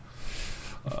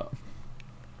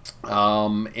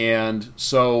 And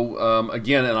so,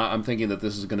 again, and I'm thinking that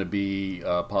this is going to be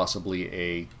possibly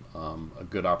a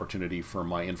good opportunity for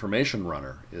my information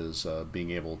runner, is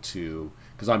being able to,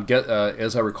 because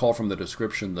as I recall from the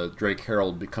description, the Drake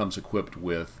Herald becomes equipped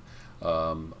with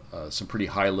some pretty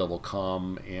high level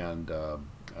comm and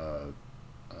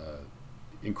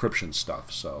encryption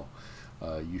stuff. So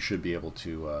you should be able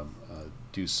to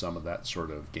do some of that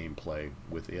sort of gameplay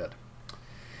with it.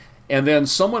 And then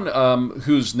someone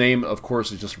whose name, of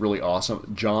course, is just really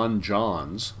awesome, John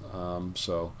Johns.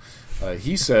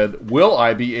 He said, will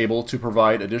I be able to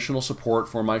provide additional support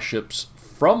for my ships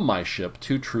from my ship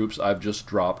to troops I've just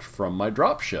dropped from my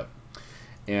drop ship?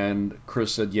 And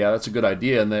Chris said, yeah, that's a good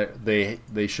idea, and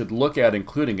they should look at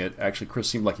including it. Actually, Chris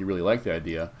seemed like he really liked the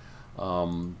idea,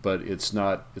 but it's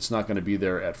not going to be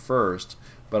there at first.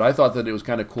 But I thought that it was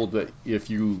kind of cool that if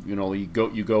you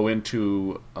go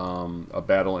into a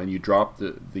battle and you drop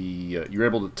you're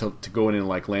able to go in and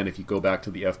like land. If you go back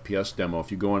to the FPS demo, if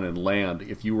you go in and land,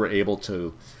 if you were able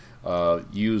to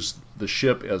use the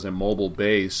ship as a mobile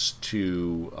base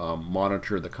to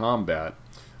monitor the combat,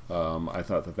 I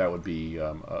thought that would be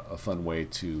a fun way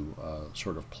to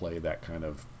sort of play that kind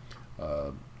of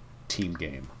team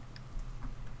game.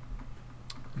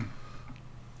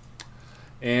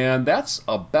 And that's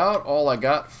about all I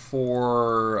got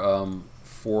for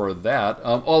that.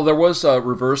 There was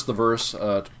Reverse the Verse,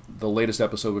 the latest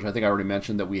episode, which I think I already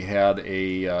mentioned, that we have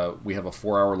a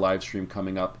 4-hour live stream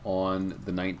coming up on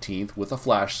the 19th with a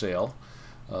flash sale.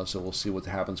 So we'll see what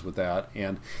happens with that.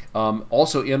 And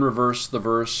also in Reverse the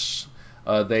Verse,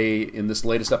 in this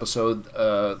latest episode,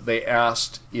 they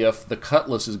asked if the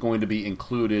Cutlass is going to be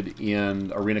included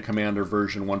in Arena Commander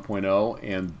version 1.0,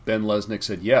 and Ben Lesnick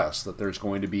said yes, that there's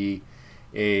going to be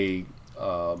a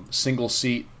single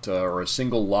seat or a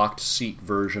single locked seat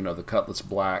version of the Cutlass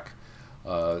Black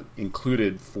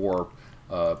included for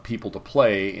people to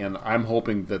play, and I'm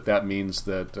hoping that means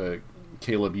that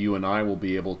Caleb, you and I will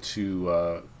be able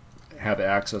to have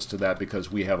access to that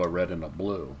because we have a red and a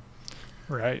blue.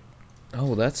 Right.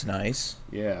 Oh, that's nice.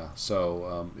 Yeah,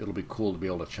 so it'll be cool to be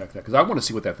able to check that, because I want to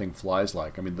see what that thing flies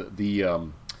like. I mean,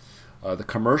 the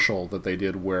commercial that they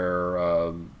did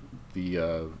where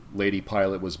the lady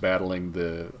pilot was battling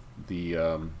the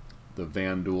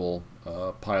Vanduul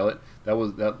pilot,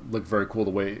 that looked very cool.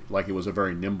 The way, like, it was a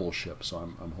very nimble ship. So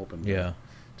I'm hoping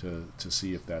to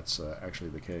see if that's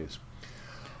actually the case.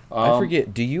 I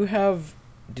forget. Did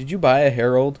you buy a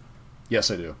Herald?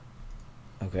 Yes, I do.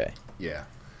 Okay. Yeah.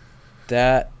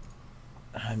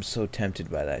 I'm so tempted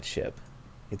by that ship.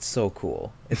 It's so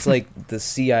cool. It's like the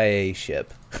CIA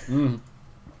ship.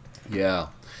 Yeah.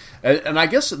 And I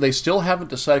guess they still haven't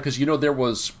decided, because there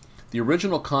was the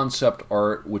original concept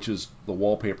art, which is the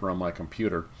wallpaper on my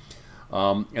computer,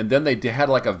 and then they had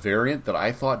like a variant that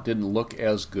I thought didn't look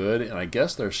as good, and I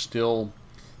guess they're still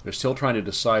trying to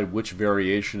decide which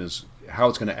variation is how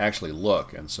it's going to actually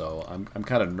look, and so I'm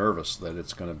kind of nervous that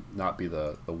it's going to not be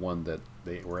the one that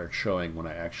they were showing when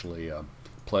I actually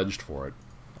pledged for it.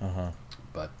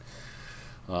 But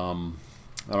I don't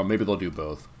know, maybe they'll do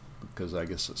both, because I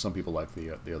guess some people like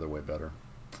the other way better.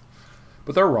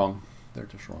 But they're wrong. They're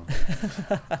just wrong.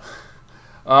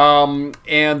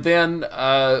 And then,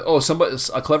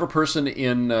 a clever person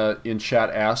in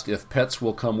chat asked if pets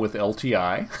will come with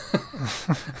LTI.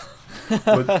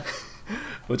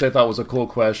 which I thought was a cool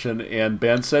question. And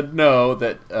Ben said no,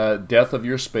 that death of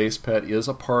your space pet is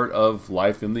a part of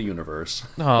life in the universe.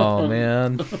 Oh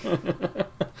man.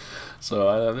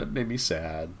 So that made me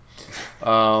sad.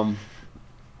 Um,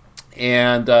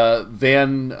 and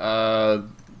then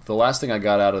the last thing I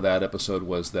got out of that episode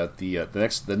was that the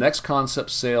next concept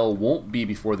sale won't be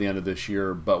before the end of this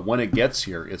year, but when it gets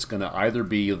here, it's going to either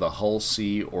be the Hull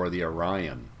C or the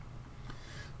Orion.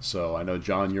 So I know,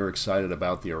 John, you're excited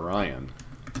about the Orion.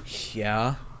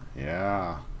 Yeah.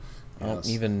 Yeah. I don't Yes.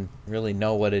 even really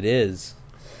know what it is,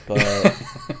 but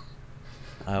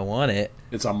I want it.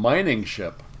 It's a mining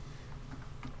ship.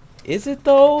 Is it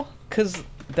though? Cause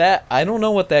that I don't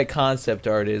know what that concept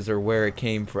art is or where it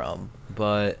came from,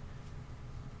 but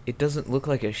it doesn't look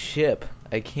like a ship.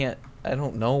 I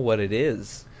don't know what it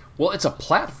is. Well, it's a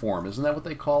platform, isn't that what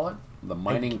they call it? The I,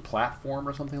 mining platform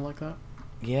or something like that?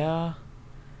 Yeah.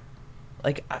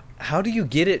 Like, how do you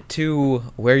get it to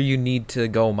where you need to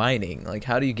go mining? Like,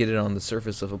 how do you get it on the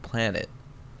surface of a planet?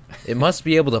 It must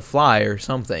be able to fly or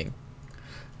something.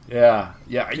 Yeah.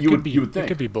 Yeah, it could you be would it think.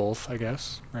 could be both, I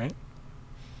guess, right?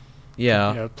 Could be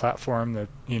Yeah. a platform that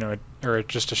or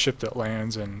just a ship that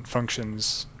lands and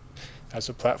functions as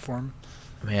a platform.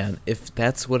 Man, if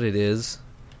that's what it is,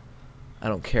 I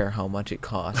don't care how much it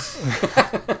costs.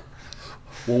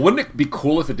 Well, wouldn't it be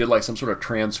cool if it did like some sort of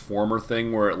transformer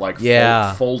thing where it like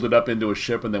Yeah. folded up into a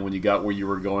ship, and then when you got where you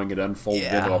were going, it unfolded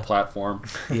into a Yeah. platform?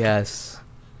 Yes.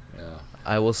 Yeah.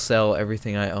 I will sell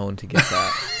everything I own to get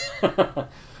that.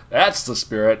 That's the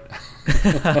spirit.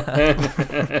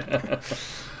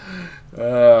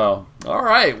 All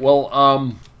right.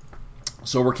 Well,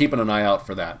 so we're keeping an eye out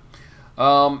for that.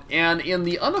 And in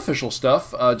the unofficial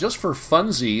stuff, just for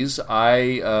funsies,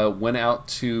 I went out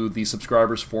to the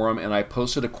subscribers forum and I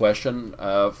posted a question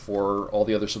for all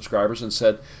the other subscribers and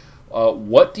said,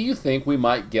 what do you think we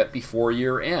might get before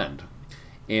year end?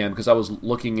 And because I was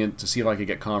looking in to see if I could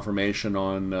get confirmation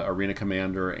on Arena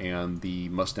Commander and the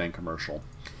Mustang commercial.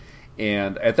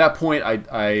 And at that point,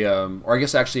 or I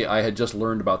guess actually, I had just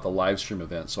learned about the live stream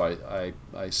event. So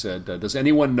I said, does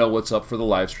anyone know what's up for the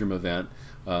live stream event?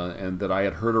 And that I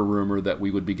had heard a rumor that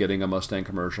we would be getting a Mustang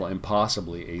commercial and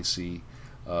possibly AC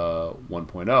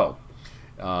 1.0.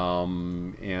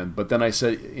 But then I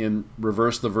said in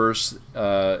Reverse the Verse,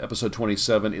 episode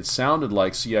 27, it sounded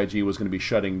like CIG was going to be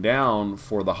shutting down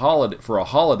for a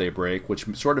holiday break, which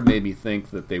sort of made me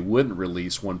think that they wouldn't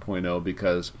release 1.0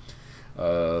 because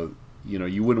uh,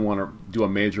 you wouldn't want to do a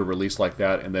major release like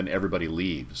that and then everybody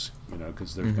leaves,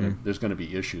 because Hmm. there's gonna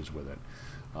be issues with it,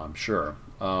 I'm sure.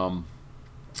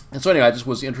 And so anyway, I just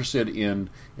was interested in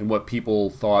what people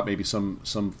thought. Maybe some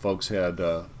folks had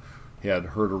heard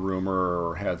a rumor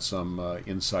or had some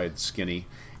inside skinny.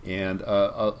 And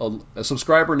a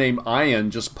subscriber named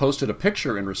Ian just posted a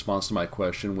picture in response to my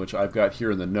question, which I've got here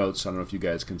in the notes. I don't know if you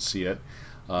guys can see it,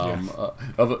 Yeah.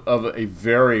 of a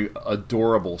very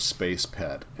adorable space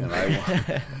pet, and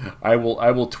I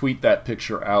will tweet that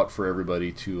picture out for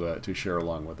everybody to share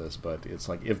along with us. But it's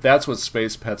like, if that's what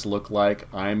space pets look like,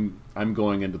 I'm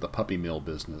going into the puppy mill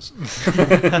business.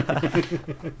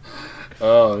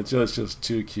 Oh, it's just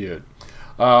too cute.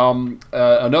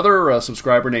 Another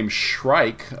subscriber named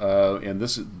Shrike, and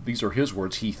these are his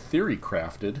words. He theory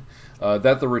crafted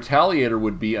that the Retaliator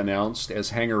would be announced as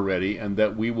hangar ready, and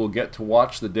that we will get to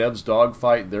watch the devs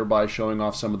dogfight, thereby showing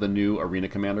off some of the new Arena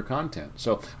Commander content.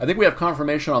 So I think we have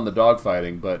confirmation on the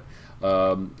dogfighting, but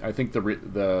I think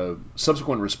the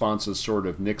subsequent responses sort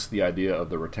of nix the idea of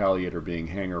the Retaliator being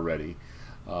hangar ready.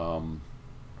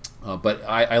 But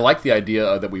I like the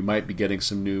idea that we might be getting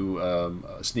some new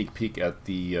sneak peek at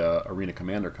the Arena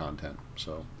Commander content.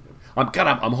 So I'm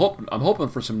hoping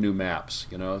for some new maps.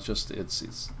 It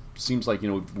seems like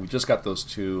we just got those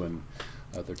two, and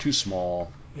they're too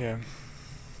small. Yeah,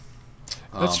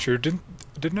 that's Um, true.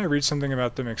 Didn't I read something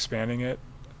about them expanding it?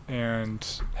 And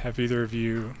have either of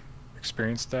you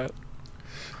experienced that?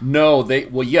 no,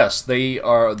 yes, they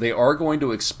are going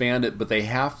to expand it, but they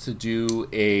have to do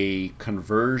a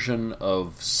conversion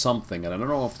of something, and I don't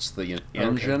know if it's the Okay,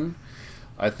 engine.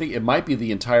 I think it might be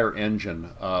the entire engine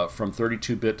from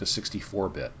 32-bit to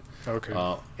 64-bit.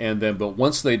 okay, But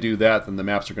once they do that, then the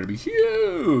maps are going to be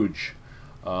huge,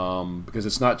 because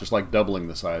it's not just like doubling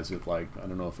the size. It like, I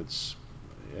don't know if it's,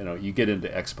 you get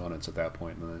into exponents at that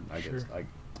point, and then sure.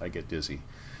 I get dizzy.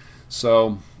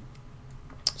 So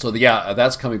yeah,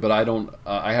 that's coming, but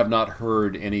I have not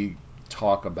heard any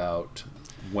talk about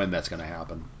when that's going to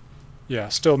happen. Yeah,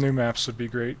 still new maps would be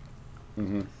great.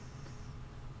 Hmm.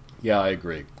 Yeah, I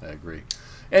agree. I agree.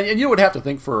 And you would have to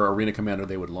think for Arena Commander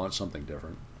they would launch something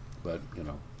different, but I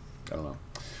don't know.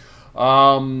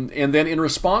 And then in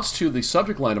response to the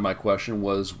subject line of my question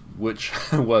which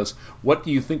was, what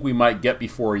do you think we might get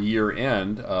before year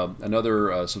end?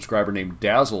 Another subscriber named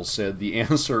Dazzle said the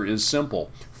answer is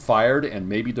simple: fired and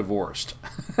maybe divorced.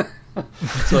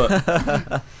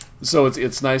 so, so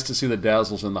it's nice to see that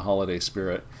Dazzle's in the holiday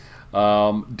spirit.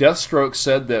 Deathstroke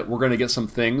said that we're going to get some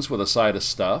things with a side of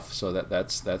stuff, so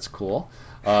that's cool.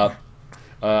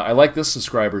 I like this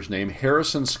subscriber's name,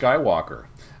 Harrison Skywalker.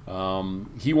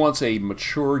 He wants a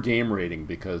mature game rating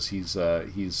because he's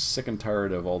sick and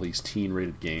tired of all these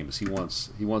teen-rated games. He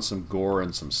wants some gore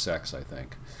and some sex, I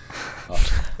think.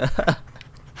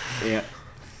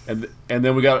 And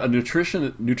then we got a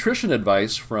nutrition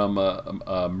advice from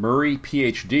Murray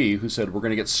PhD, who said we're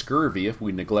going to get scurvy if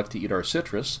we neglect to eat our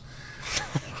citrus.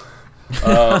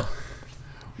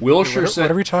 Wilshire said,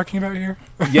 "What are we talking about here?"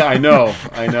 Yeah, I know.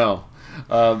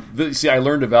 See, I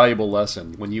learned a valuable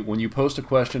lesson. When you post a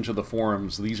question to the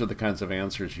forums, these are the kinds of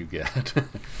answers you get.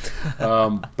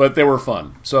 But they were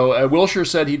fun. So Wilshire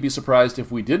said he'd be surprised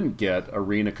if we didn't get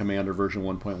Arena Commander version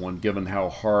 1.1, given how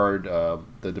hard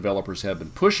the developers have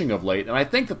been pushing of late. And I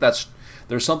think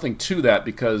there's something to that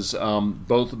because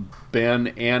both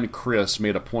Ben and Chris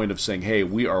made a point of saying, "Hey,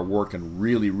 we are working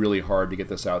really, really hard to get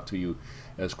this out to you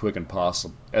as quick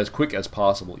as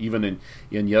possible." Even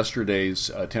in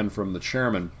yesterday's 10 from the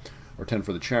chairman, or 10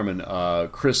 for the chairman,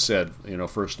 Chris said,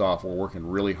 first off, we're working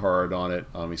really hard on it.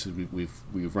 He said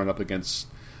we've run up against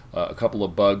a couple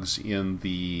of bugs in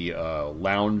the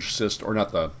lounge system, or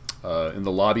not in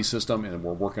the lobby system, and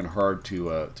we're working hard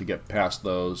to get past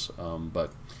those.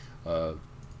 But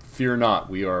fear not,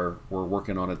 we're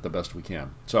working on it the best we can.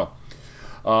 So.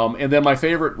 And then my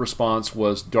favorite response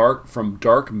was from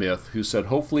Dark Myth, who said,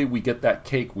 "Hopefully we get that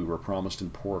cake we were promised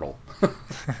in Portal."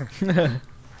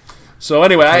 So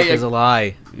anyway, cake is a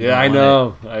lie. Yeah, I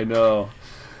know.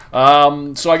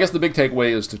 So I guess the big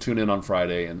takeaway is to tune in on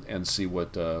Friday and see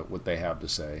what they have to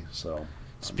say. So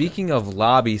speaking of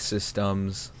lobby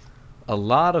systems, a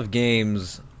lot of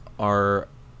games are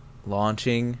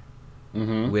launching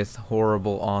with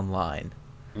horrible online.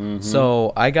 Mm-hmm.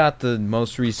 So I got the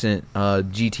most recent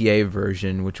GTA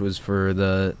version, which was for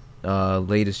the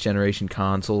latest generation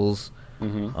consoles.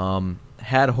 Mm-hmm.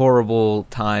 Had a horrible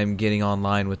time getting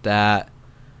online with that,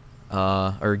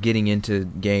 or getting into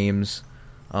games.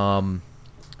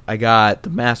 I got the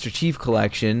Master Chief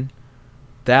Collection.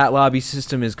 That lobby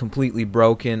system is completely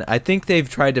broken. I think they've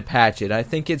tried to patch it. I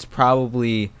think it's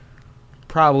probably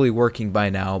working by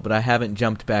now, but I haven't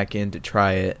jumped back in to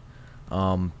try it.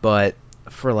 But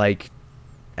for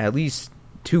at least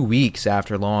 2 weeks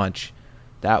after launch,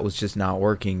 that was just not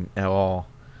working at all.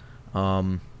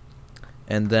 And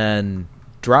then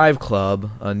Drive Club,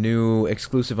 a new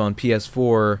exclusive on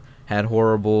PS4, had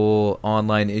horrible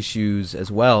online issues as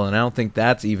well, and I don't think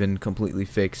that's even completely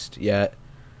fixed yet.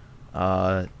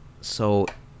 So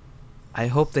I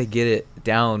hope they get it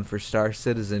down for Star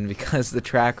Citizen because the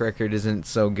track record isn't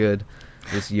so good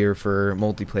this year for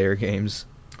multiplayer games.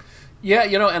 Yeah,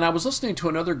 and I was listening to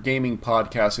another gaming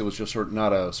podcast. It was just sort of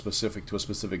not specific to a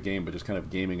specific game, but just kind of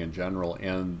gaming in general.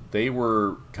 And they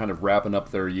were kind of wrapping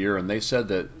up their year, and they said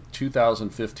that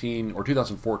 2015 or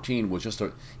 2014 was just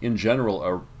in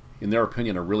general, in their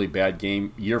opinion, a really bad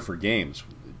year for games.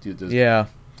 Yeah.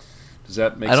 Does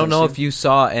that make sense? I don't know if you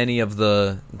saw any of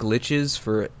the glitches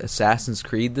for Assassin's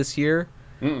Creed this year,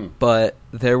 but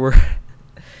there were.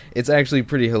 It's actually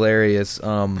pretty hilarious.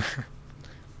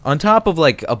 On top of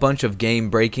a bunch of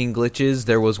game-breaking glitches,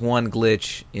 there was one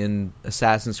glitch in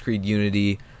Assassin's Creed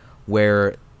Unity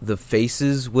where the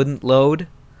faces wouldn't load,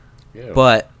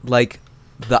 but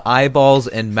the eyeballs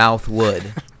and mouth would.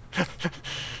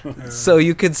 So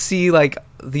you could see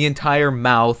the entire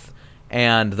mouth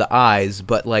and the eyes,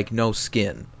 but no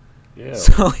skin. Yeah.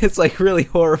 So it's really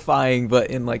horrifying,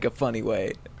 but in a funny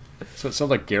way. So it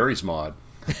sounds like Gary's mod.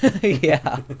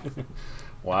 Yeah.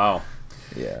 Wow.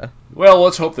 Yeah. Well,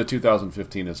 let's hope that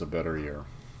 2015 is a better year.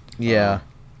 Yeah.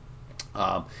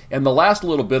 And the last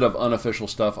little bit of unofficial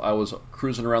stuff, I was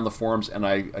cruising around the forums and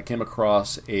I came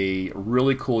across a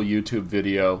really cool YouTube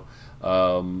video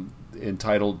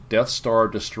entitled "Death Star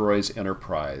Destroys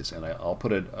Enterprise," and I'll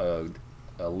put a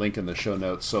link in the show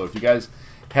notes. So if you guys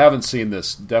haven't seen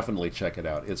this, definitely check it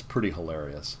out. It's pretty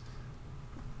hilarious.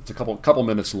 It's a couple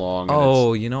minutes long.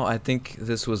 And I think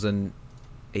this was an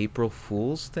April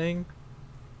Fool's thing.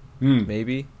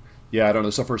 Maybe. Yeah, I don't know.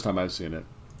 It's the first time I've seen it.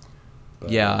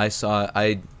 But, yeah, I saw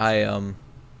it.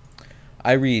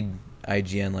 I read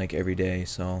IGN every day,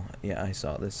 so yeah, I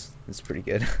saw this. It's pretty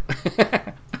good.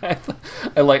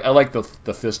 I like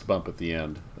the fist bump at the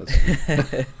end.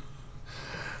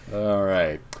 All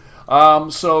right.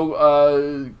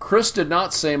 Chris did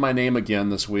not say my name again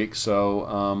this week,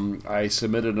 so I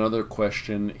submitted another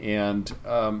question. And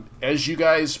as you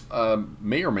guys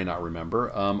may or may not remember,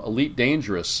 Elite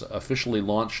Dangerous officially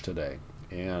launched today,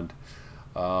 and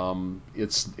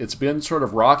it's been sort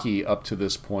of rocky up to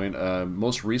this point.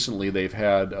 Most recently, they've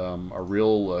had a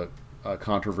real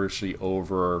controversy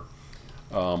over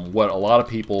what a lot of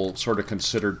people sort of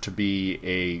considered to be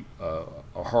a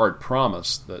hard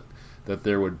promise that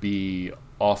there would be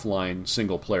offline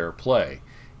single player play,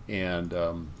 and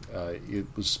it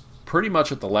was pretty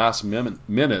much at the last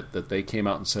minute that they came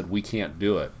out and said we can't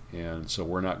do it, and so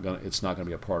we're not going. It's not going to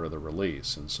be a part of the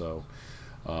release, and so.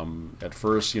 At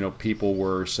first, people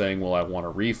were saying, "Well, I want a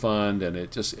refund," and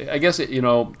I guess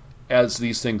as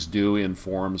these things do in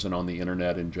forums and on the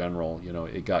internet in general,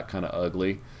 it got kind of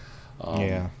ugly.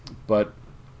 Yeah. But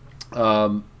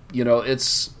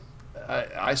it's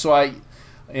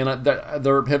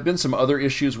there have been some other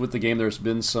issues with the game. There's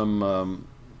been some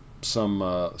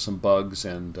bugs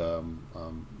and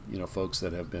folks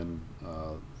that have been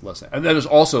less. And then there's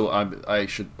also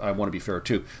I want to be fair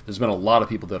too. There's been a lot of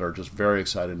people that are just very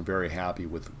excited and very happy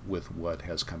with what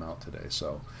has come out today.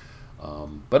 So,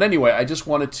 but anyway, I just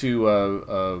wanted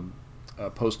to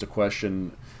post a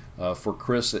question for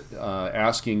Chris,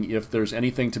 asking if there's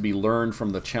anything to be learned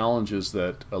from the challenges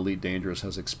that Elite Dangerous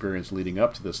has experienced leading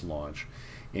up to this launch.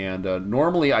 And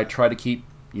normally I try to keep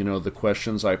the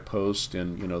questions I post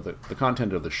and the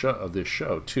content of this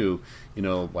show too.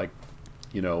 Like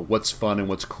what's fun and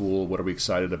what's cool. What are we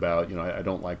excited about? I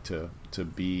don't like to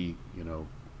be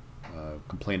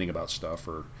complaining about stuff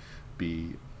or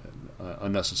be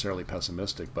unnecessarily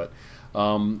pessimistic. But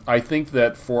I think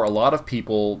that for a lot of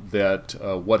people that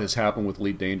what has happened with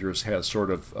Elite Dangerous has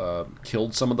sort of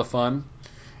killed some of the fun.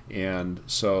 And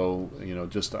so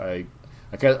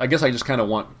I guess I just kind of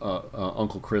want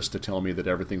Uncle Chris to tell me that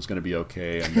everything's going to be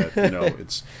okay, and that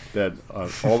it's that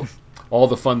all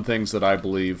the fun things that I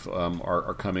believe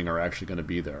are coming are actually going to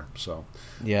be there. So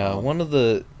yeah, one of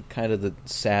the kind of the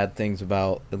sad things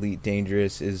about Elite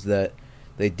Dangerous is that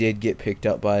they did get picked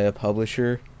up by a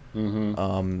publisher,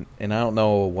 mm-hmm. And I don't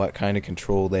know what kind of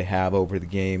control they have over the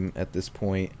game at this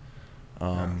point,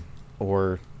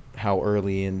 or how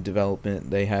early in development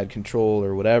they had control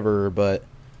or whatever, but.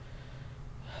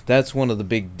 That's one of the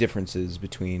big differences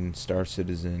between Star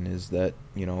Citizen is that,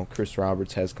 Chris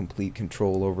Roberts has complete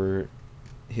control over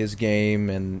his game,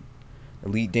 and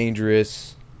Elite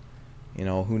Dangerous,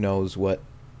 who knows what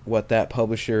that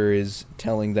publisher is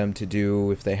telling them to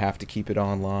do, if they have to keep it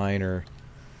online or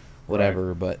whatever.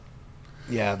 Right. But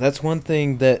yeah, that's one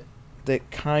thing that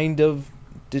kind of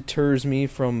deters me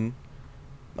from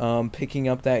picking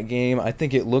up that game. I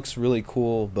think it looks really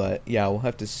cool, but yeah, we'll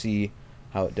have to see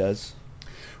how it does.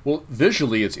 Well,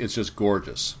 visually, it's just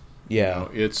gorgeous. Yeah.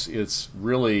 It's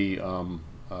really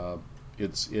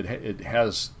it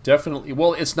has definitely.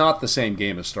 Well, it's not the same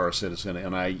game as Star Citizen,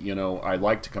 and I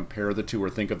like to compare the two or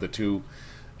think of the two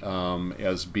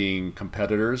as being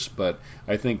competitors, but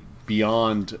I think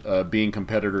beyond being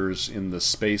competitors in the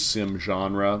space sim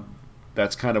genre,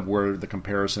 that's kind of where the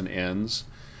comparison ends.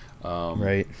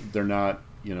 Right. They're not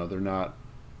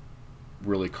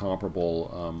really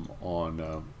comparable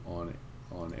on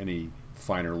any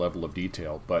finer level of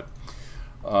detail. But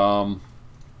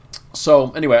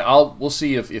so anyway, we'll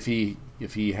see if he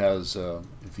has a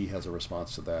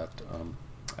response to that.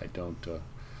 I don't know.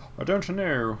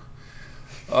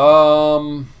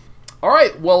 All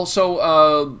right. Well,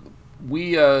 so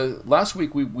we last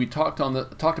week we talked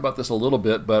about this a little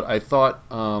bit, but I thought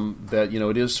that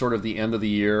it is sort of the end of the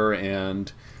year,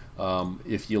 and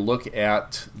if you look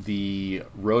at the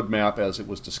roadmap as it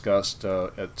was discussed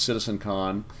at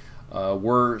CitizenCon,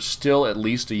 we're still at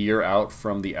least a year out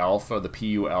from the alpha, the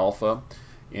PU alpha.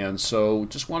 And so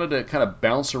just wanted to kind of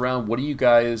bounce around. What do you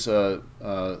guys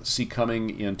see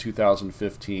coming in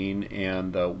 2015?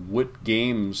 And what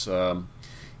games,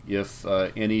 if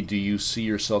any, do you see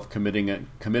yourself committing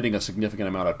a significant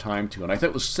amount of time to? And I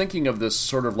was thinking of this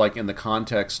sort of like in the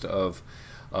context of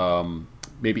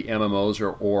maybe MMOs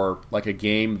or like a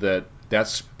game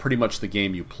that's pretty much the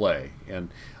game you play. And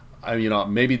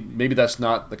maybe that's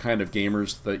not the kind of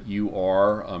gamers that you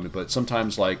are, but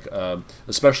sometimes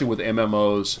especially with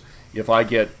MMOs, if I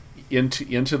get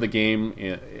into the game,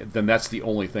 then that's the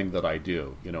only thing that I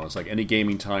do. It's like any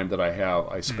gaming time that I have,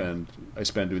 I spend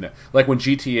doing that. Like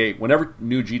whenever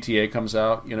new GTA comes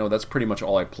out, that's pretty much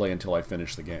all I play until I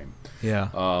finish the game. Yeah.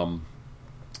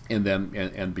 And then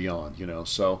and beyond.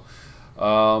 So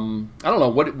I don't know.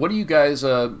 What do you guys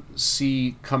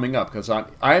see coming up? Because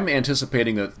I'm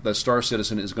anticipating that Star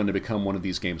Citizen is going to become one of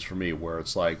these games for me, where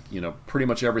it's like pretty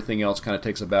much everything else kind of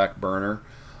takes a back burner,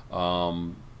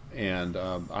 um, and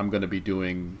I'm going to be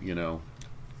doing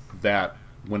that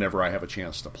whenever I have a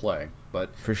chance to play.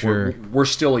 But For we're sure. we're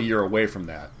still a year away from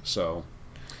that, so.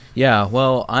 Yeah,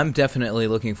 well, I'm definitely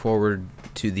looking forward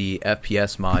to the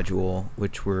FPS module,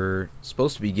 which we're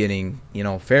supposed to be getting,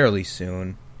 fairly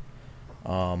soon.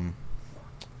 Um,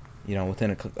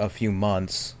 within a few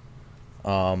months.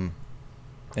 Um,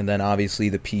 and then obviously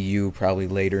the PU probably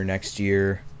later next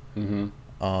year. Hmm.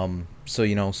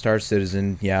 So Star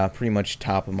Citizen, yeah, pretty much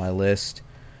top of my list.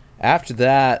 After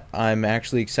that, I'm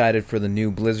actually excited for the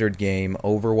new Blizzard game,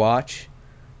 Overwatch,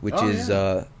 which Oh is yeah.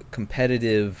 a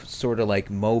competitive sort of like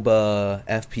MOBA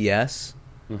FPS,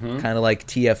 Hmm. kind of like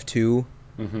TF2.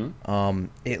 Hmm.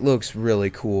 It looks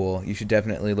really cool. You should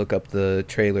definitely look up the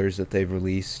trailers that they've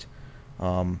released.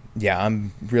 Yeah,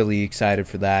 I'm really excited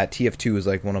for that. TF2 is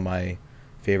like one of my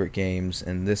favorite games,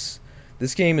 and this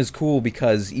game is cool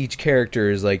because each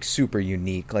character is like super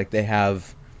unique. Like they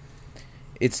have,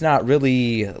 it's not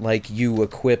really like you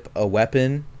equip a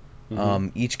weapon. Hmm.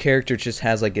 Each character just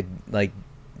has like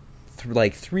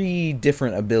three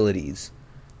different abilities,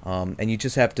 and you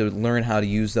just have to learn how to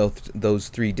use those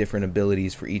three different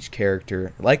abilities for each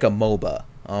character, like a MOBA.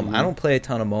 I Hmm. don't play a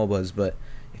ton of MOBAs, but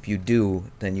if you do,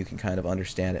 then you can kind of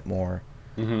understand it more.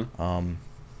 Hmm. Um,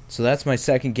 so that's my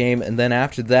second game, and then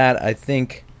after that, I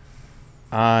think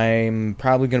I'm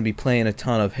probably going to be playing a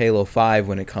ton of Halo 5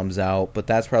 when it comes out, but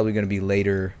that's probably going to be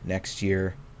later next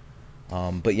year.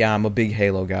 But yeah, I'm a big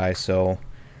Halo guy, so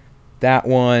that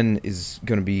one is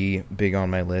going to be big on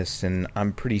my list, and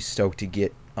I'm pretty stoked to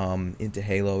get into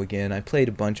Halo again. I played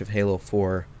a bunch of Halo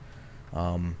 4,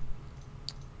 um,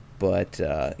 but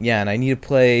yeah, and I need to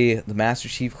play the Master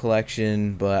Chief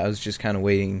Collection, but I was just kind of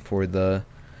waiting for the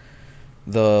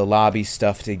lobby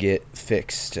stuff to get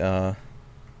fixed.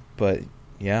 But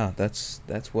yeah, that's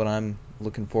what I'm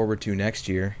looking forward to next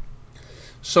year.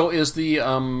 So is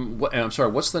I'm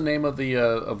sorry. What's the name of the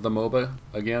MOBA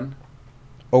again?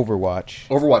 Overwatch.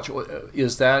 Overwatch.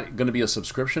 Is that going to be a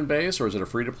subscription base, or is it a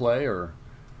free to play, or?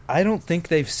 I don't think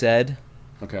they've said.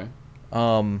 Okay.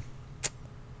 Um,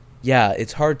 yeah,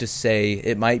 it's hard to say.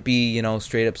 It might be,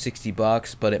 straight up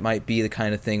 $60, but it might be the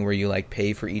kind of thing where you like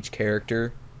pay for each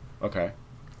character. Okay.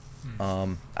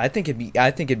 Hmm. I think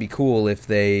it'd be cool if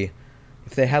they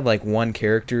had like one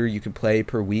character you could play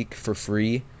per week for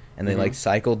free, and they Hmm. like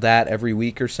cycled that every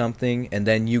week or something, and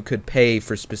then you could pay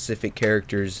for specific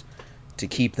characters to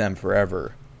keep them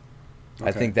forever. I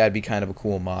Okay. think that'd be kind of a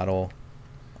cool model.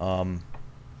 Um,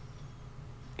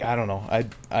 I don't know.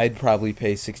 I'd probably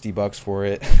pay $60 for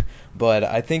it, but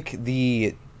I think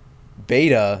the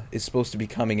beta is supposed to be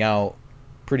coming out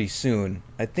pretty soon.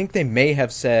 I think they may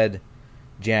have said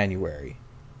January,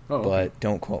 Oh, okay. but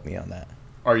don't quote me on that.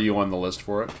 Are you on the list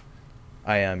for it?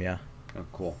 I am, yeah. Oh,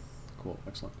 cool. Cool.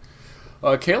 Excellent.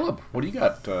 Caleb, what do you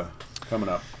got coming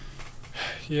up?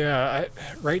 Yeah,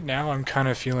 right now I'm kind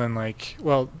of feeling like,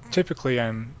 well, typically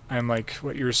I'm like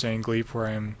what you were saying, Gleep, where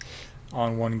I'm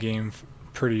on one game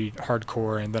pretty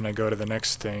hardcore and then I go to the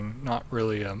next thing, not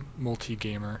really a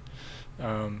multi-gamer.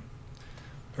 Um,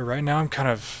 but right now I'm kind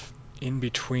of in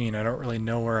between. I don't really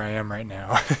know where I am right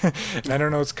now. And I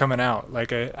don't know what's coming out.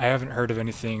 Like I haven't heard of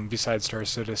anything besides Star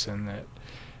Citizen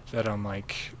that I'm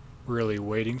like really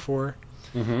waiting for.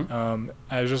 Hmm.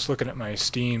 I was just looking at my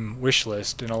Steam wish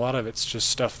list, and a lot of it's just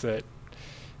stuff that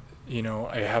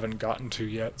I haven't gotten to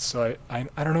yet. So I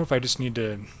don't know if I just need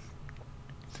to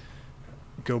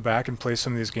go back and play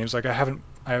some of these games. Like I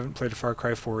haven't played Far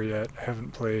Cry 4 yet. I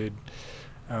haven't played.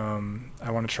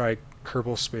 I want to try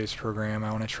Kerbal Space Program.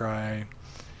 I want to try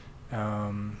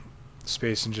um,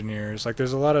 Space Engineers. Like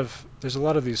there's a lot of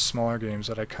these smaller games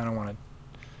that I kind of want to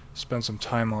spend some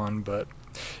time on. But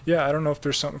yeah, I don't know if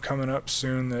there's something coming up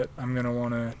soon that I'm gonna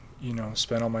want to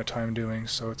spend all my time doing.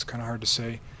 So it's kind of hard to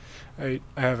say. I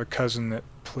have a cousin that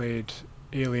played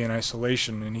Alien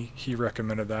Isolation, and he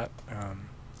recommended that.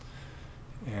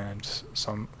 And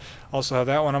some also have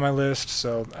that one on my list.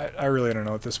 So I really don't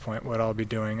know at this point what I'll be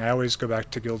doing. I always go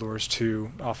back to Guild Wars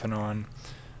 2 off and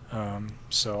on.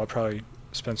 So I'll probably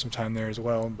spend some time there as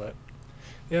well. But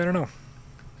yeah, I don't know.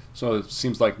 So it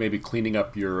seems like maybe cleaning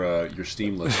up your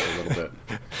Steam list a little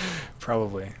bit.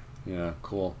 Probably. Yeah,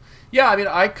 cool. Yeah, I mean,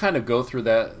 I kind of go through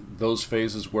those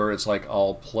phases where it's like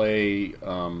I play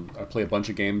a bunch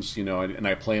of games, and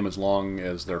I play them as long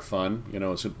as they're fun,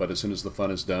 but as soon as the fun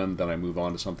is done, then I move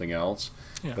on to something else.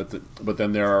 Yeah. But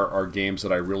then there are games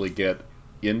that I really get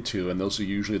into, and those are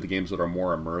usually the games that are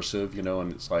more immersive,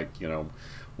 and it's like,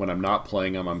 when I'm not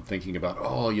playing them, I'm thinking about,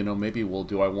 oh, maybe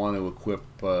do I want to equip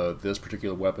this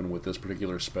particular weapon with this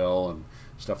particular spell and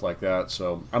stuff like that.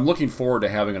 So I'm looking forward to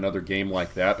having another game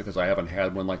like that because I haven't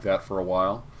had one like that for a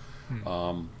while.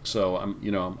 Hmm. So I'm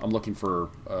looking for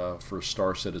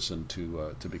Star Citizen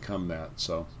to become that.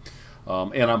 So.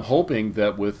 And I'm hoping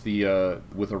that with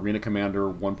Arena Commander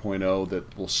 1.0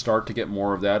 that we'll start to get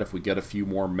more of that. If we get a few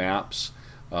more maps,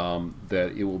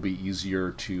 that it will be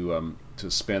easier to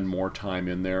spend more time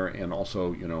in there, and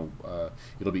also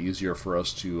it'll be easier for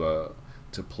us to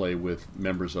play with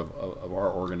members of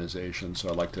our organization. So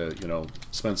I'd like to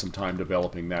spend some time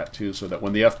developing that too, so that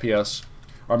when the FPS,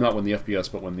 or not when the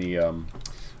FPS, but when the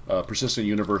Persistent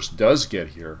Universe does get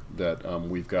here, that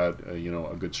we've got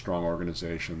a good strong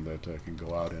organization that can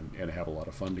go out and have a lot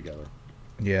of fun together.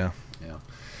 Yeah. Yeah.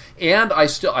 And I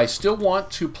still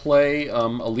want to play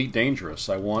Elite Dangerous.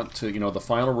 I want to, the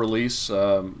final release,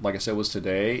 like I said, was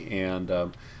today, and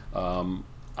I'm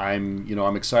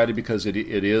excited because it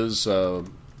is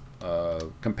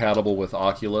compatible with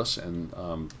Oculus,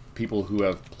 and people who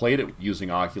have played it using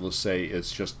Oculus say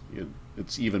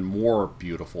it's even more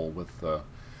beautiful with the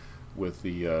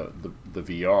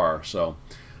VR. So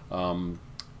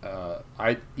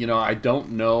I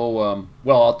don't know.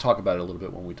 Well, I'll talk about it a little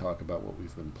bit when we talk about what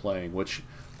we've been playing, which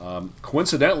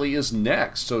coincidentally is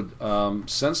next. So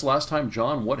since last time,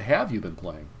 John, what have you been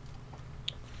playing?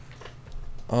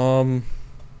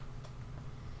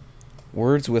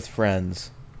 Words with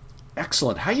Friends.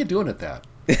 Excellent. How you doing at that?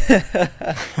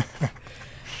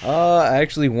 I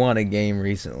actually won a game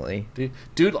recently.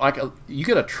 Dude, like you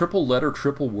get a triple letter,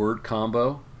 triple word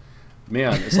combo.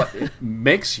 Man, it's like it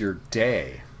makes your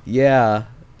day. Yeah,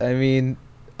 I mean,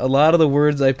 a lot of the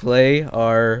words I play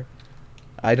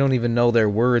I don't even know their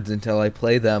words until I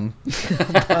play them.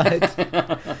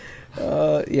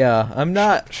 But yeah, I'm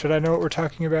not. Should I know what we're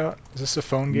talking about? Is this a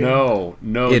phone game? No,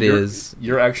 It is.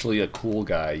 you're actually a cool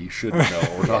guy. You should know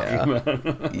what we're talking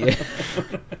about. Yeah.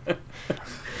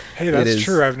 Hey, It that's is.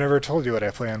 true. I've never told you what I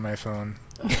play on my phone.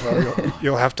 Well,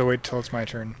 you'll have to wait till it's my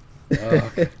turn.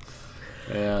 Okay.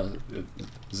 Yeah,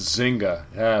 Zynga.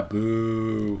 Ah,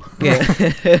 boo.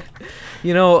 Yeah.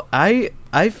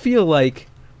 I feel like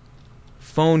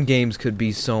phone games could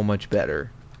be so much better.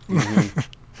 Hmm.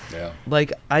 Yeah.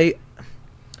 Like I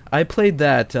played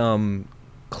that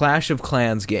Clash of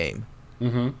Clans game.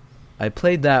 Hmm. I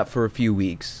played that for a few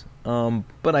weeks.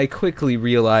 But I quickly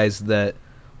realized that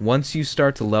once you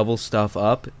start to level stuff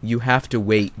up, you have to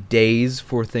wait days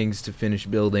for things to finish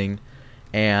building,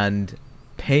 and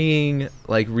paying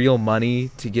like real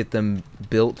money to get them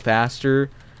built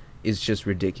faster is just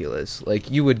ridiculous.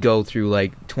 Like you would go through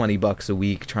like $20 a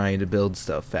week trying to build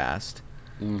stuff fast,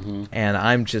 Hmm. and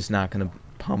I'm just not gonna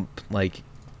pump like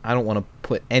I don't want to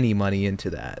put any money into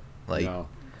that. Like No.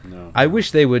 No. I would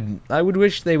wish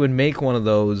they would make one of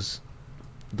those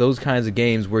kinds of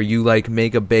games where you like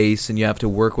make a base and you have to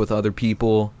work with other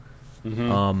people.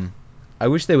 Hmm. Um, I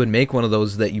wish they would make one of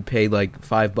those that you paid like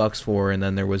 $5 for and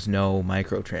then there was no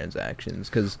microtransactions,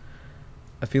 because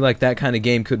I feel like that kind of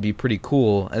game could be pretty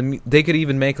cool. I mean, they could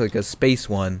even make like a space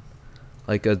one,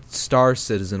 like a Star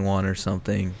Citizen one or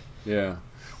something. Yeah.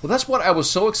 Well, that's what I was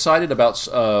so excited about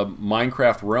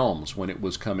Minecraft Realms when it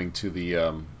was coming to the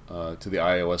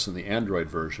iOS and the Android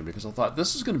version, because I thought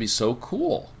this is going to be so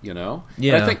cool. And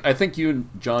Yeah, I think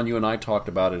John, you and I talked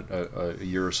about it a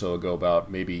year or so ago about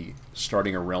maybe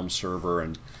starting a Realm server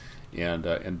and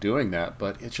doing that.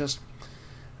 But it just,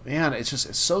 man,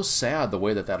 it's so sad the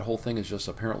way that whole thing is just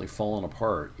apparently fallen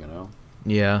apart.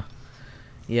 yeah,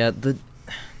 yeah.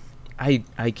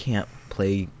 I can't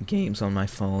play games on my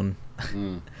phone.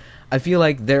 Mm. I feel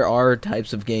like there are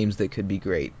types of games that could be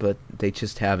great, but they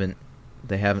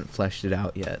haven't fleshed it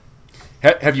out yet.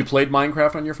 Have you played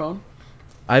Minecraft on your phone?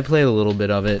 I played a little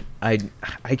bit of it. I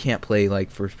can't play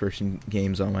like first person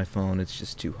games on my phone. It's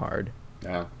just too hard.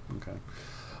 Yeah. Okay.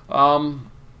 Um,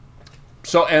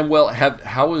 So and well,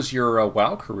 how is your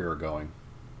WoW career going?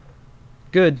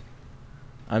 Good.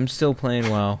 I'm still playing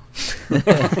WoW.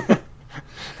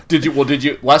 Did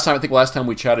you last time? I think last time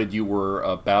we chatted, you were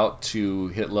about to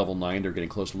hit level 90 or getting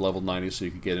close to level 90, so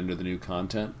you could get into the new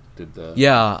content. Did the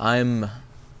Yeah, I'm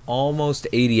almost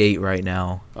 88 right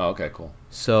now. Oh, okay, cool.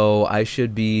 So I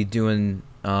should be doing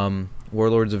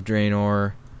Warlords of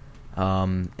Draenor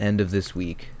end of this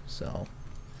week. So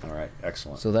All right,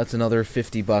 excellent. so that's another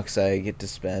 $50 I get to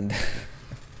spend.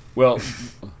 Well,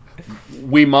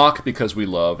 we mock because we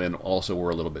love, and also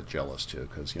we're a little bit jealous too,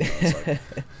 because it's like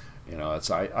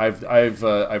it's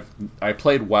I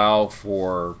played WoW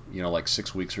for like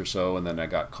 6 weeks or so, and then I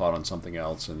got caught on something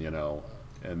else, and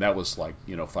and that was like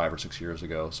 5 or 6 years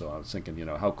ago. So I was thinking,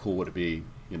 how cool would it be,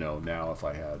 now if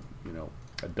I had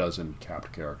a dozen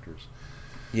capped characters.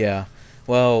 Yeah.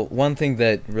 Well, one thing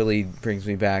that really brings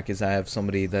me back is I have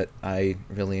somebody that I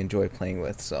really enjoy playing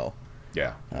with. So,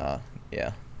 Yeah, uh,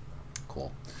 yeah.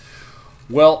 cool.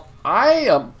 Well,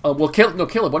 Caleb, no,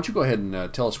 Caleb, why don't you go ahead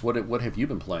and tell us what have you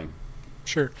been playing?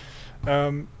 Sure.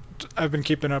 Um, I've been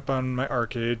keeping up on my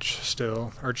Arcade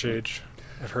still. Arcade.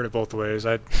 I've heard it both ways.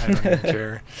 I don't even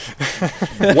care.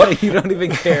 What You don't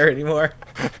even care anymore.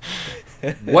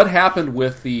 what happened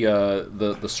with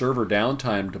the server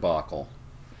downtime debacle?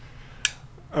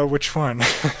 Oh, which one?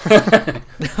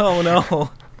 Oh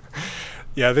no.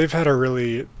 Yeah, they've had a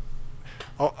really.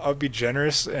 I'll be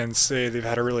generous and say they've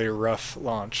had a really rough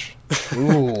launch.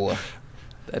 Ooh,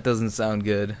 that doesn't sound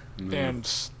good. Mm.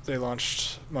 And they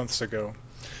launched months ago.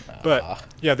 But Ah.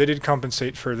 yeah, they did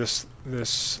compensate for this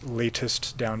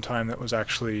latest downtime that was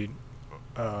actually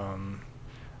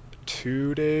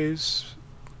 2 days,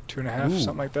 2.5, Ooh,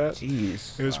 something like that.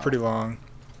 jeez. It was Wow. pretty long.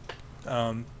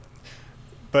 Um,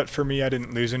 but for me, I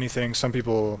didn't lose anything. Some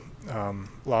people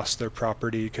lost their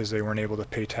property because they weren't able to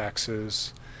pay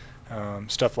taxes,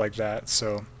 stuff like that.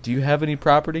 So Do you have any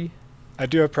property? I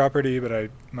do have property,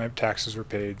 but my taxes were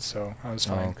paid, so I was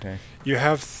Oh, fine. okay. You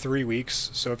have 3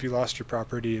 weeks, so if you lost your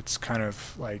property, it's kind of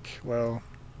like, well,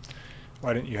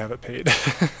 why didn't you have it paid?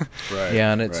 Right,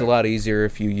 Yeah, and it's a right. lot easier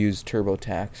if you use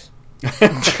TurboTax.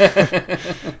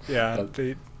 Yeah, Uh,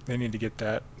 they need to get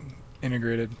that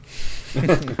integrated.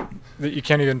 That you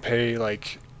can't even pay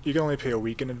like you can only pay a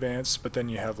week in advance, but then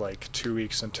you have like 2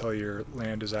 weeks until your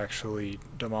land is actually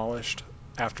demolished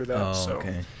after that, Oh, so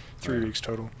okay. three right. weeks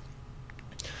total.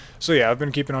 So yeah, I've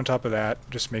been keeping on top of that,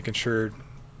 just making sure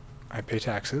I pay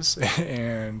taxes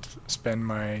and spend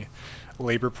my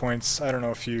labor points. I don't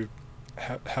know if you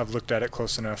have looked at it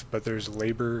close enough, but there's a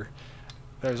labor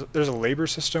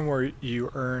system where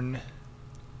you earn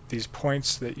these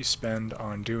points that you spend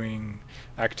on doing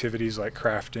activities like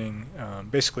crafting,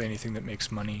 basically anything that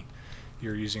makes money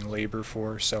you're using labor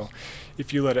for. So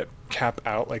if you let it cap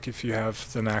out, like if you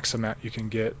have the max amount you can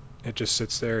get, it just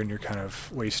sits there and you're kind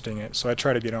of wasting it. So I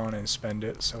try to get on and spend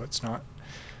it so it's not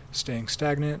staying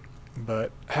stagnant,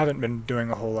 but I haven't been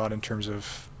doing a whole lot in terms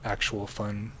of actual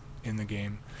fun in the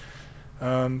game.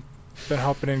 Um, been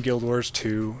hopping in Guild Wars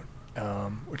 2,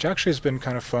 which actually has been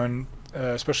kind of fun,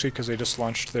 especially because they just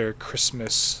launched their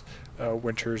Christmas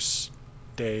Winter's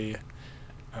Day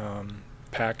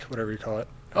pack, whatever you call it,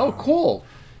 Oh, cool.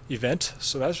 event.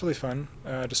 So that's really fun.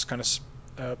 Just kind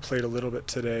of played a little bit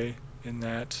today in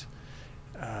that.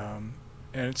 Um,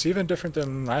 and it's even different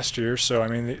than last year. So I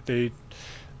mean, they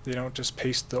don't just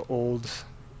paste the old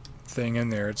thing in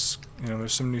there. It's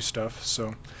there's some new stuff.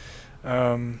 So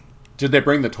um, Did they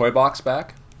bring the toy box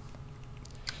back?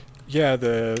 yeah,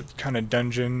 the kind of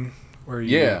dungeon where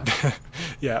you Yeah.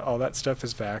 yeah, all that stuff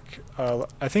is back.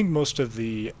 I think most of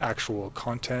the actual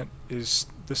content is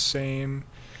the same.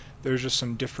 There's just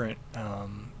some different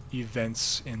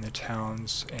events in the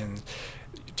towns, and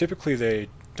typically they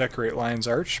decorate Lion's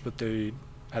Arch, but they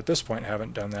at this point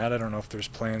haven't done that. I don't know if there's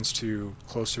plans to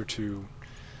closer to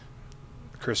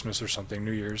Christmas or something,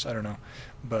 New Year's, I don't know.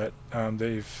 But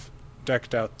they've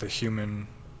decked out the human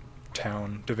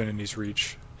town, Divinity's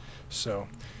Reach. So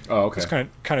Oh, that's okay.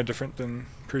 kind of different than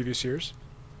previous years.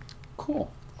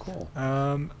 Cool. Cool.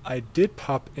 I did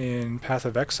pop in Path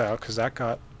of Exile because that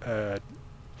got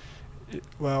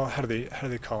well, how do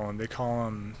they call them? They call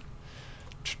them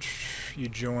you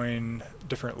join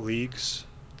different leagues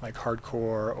like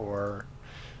hardcore, or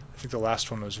I think the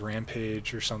last one was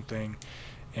Rampage or something.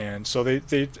 And so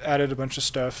they added a bunch of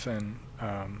stuff, and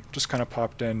just kind of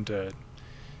popped in to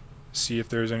see if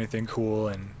there was anything cool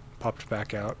and popped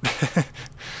back out.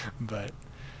 But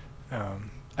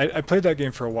I played that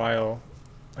game for a while,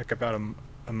 like about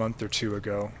a month or two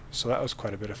ago, so that was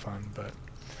quite a bit of fun. But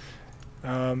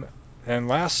um, and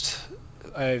last,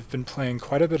 I've been playing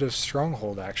quite a bit of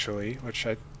Stronghold actually, which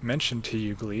I mentioned to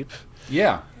you, Gleep,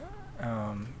 Yeah.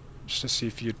 just to see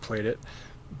if you'd played it.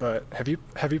 But have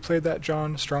you played that,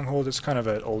 John? Stronghold is kind of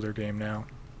an older game now.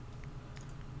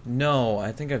 No,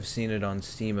 I think I've seen it on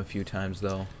Steam a few times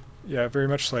though. Yeah, very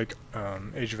much like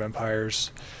Age of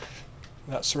Empires,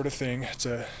 that sort of thing. It's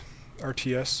a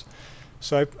RTS.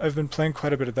 So I've been playing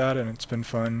quite a bit of that, and it's been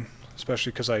fun,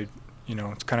 especially because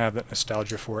it's kind of have that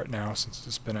nostalgia for it now since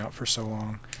it's been out for so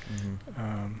long. Hmm.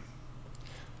 Um,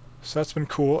 so that's been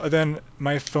cool. And then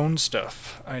my phone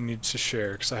stuff I need to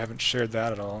share because I haven't shared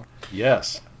that at all.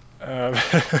 Yes. Uh,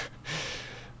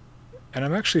 and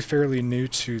I'm actually fairly new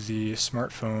to the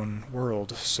smartphone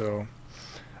world, so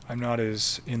I'm not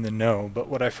as in the know. But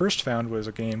what I first found was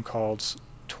a game called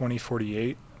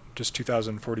 2048, just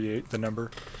 2048, the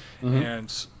number. Mm-hmm.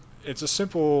 And it's a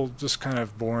simple, just kind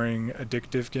of boring,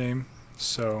 addictive game.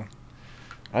 So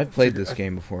I've I played figure this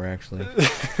game before, actually.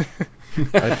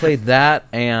 I, I played that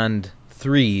and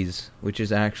Threes, which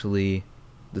is actually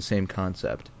the same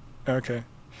concept. okay.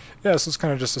 Yeah, so it's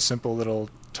kind of just a simple little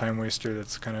time waster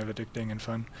that's kind of addicting and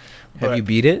fun. Have you But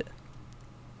beat it?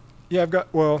 yeah,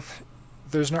 well,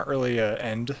 there's not really a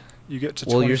end. You get to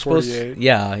Well, you're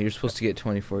 2048, supposed to get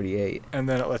 2048. and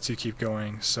then it lets you keep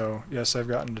going. So yes, I've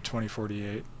gotten to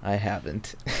 2048. I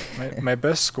haven't. My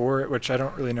best score, which I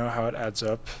don't really know how it adds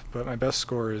up, but my best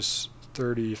score is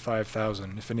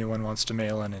 35,000. If anyone wants to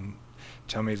mail in and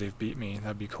tell me they've beat me,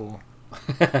 that'd be cool.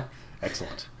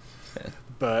 Excellent.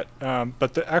 But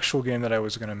the actual game that I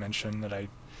was going to mention that I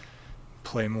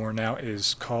play more now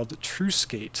is called True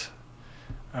Skate.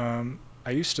 I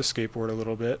used to skateboard a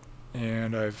little bit,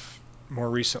 and I've more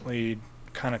recently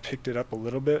kind of picked it up a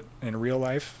little bit in real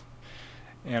life,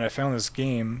 and I found this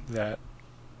game that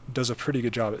does a pretty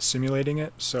good job at simulating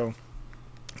it. So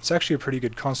it's actually a pretty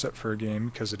good concept for a game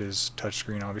because it is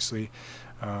touchscreen, obviously.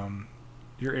 Um,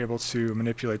 you're able to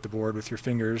manipulate the board with your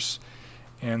fingers,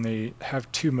 and they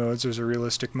have two modes. There's a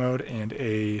realistic mode and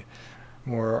a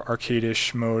more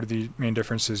arcade-ish mode. The main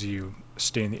difference is you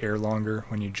stay in the air longer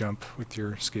when you jump with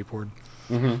your skateboard.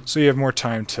 Mm-hmm. So you have more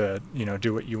time to,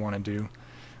 do what you want to do,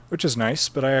 which is nice,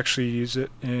 but I actually use it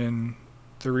in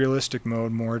the realistic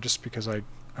mode more just because I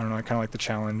don't know, I kind of like the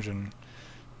challenge, and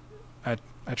I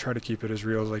I try to keep it as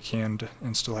real as I can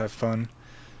and still have fun.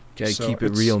 Gotta So keep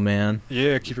it real, man.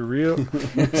 yeah, keep it real.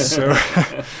 So,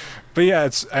 but yeah,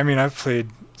 I mean, I've played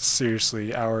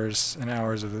seriously hours and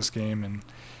hours of this game, and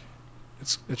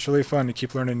it's really fun to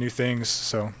keep learning new things.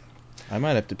 So I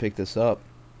might have to pick this up.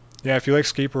 yeah, if you like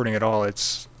skateboarding at all,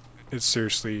 it's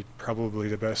seriously probably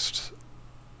the best,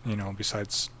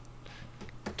 besides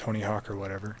Tony Hawk or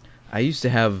whatever. I used to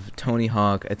have Tony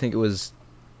Hawk, I think it was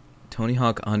Tony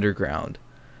Hawk Underground,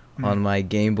 on Mm. my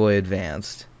Game Boy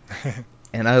Advanced,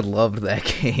 and I loved that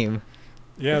game.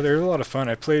 Yeah, they're a lot of fun.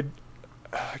 I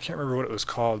can't remember what it was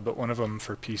called, but one of them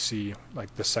for PC,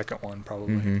 like the second one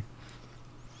probably. hmm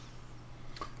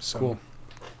So Cool.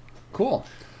 Cool.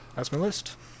 that's my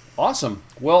list. Awesome.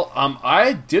 Well,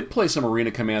 I did play some Arena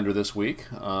Commander this week.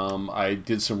 I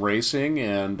did some racing,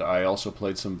 and I also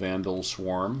played some Vandal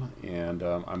Swarm. And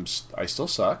I still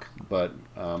suck, but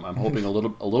I'm hoping a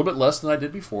little bit less than I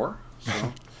did before.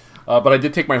 So, but I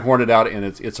did take my Hornet out, and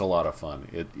it's a lot of fun.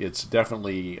 It's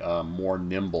definitely more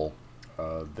nimble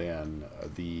than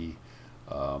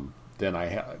than I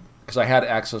had, because I had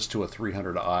access to a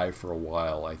 300i for a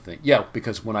while. I think, yeah,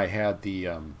 because when I had the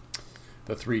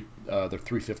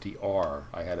 350R,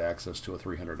 I had access to a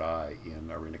 300i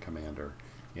in Arena Commander,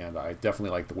 and I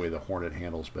definitely like the way the Hornet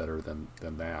handles better than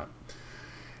that.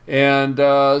 And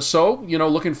so,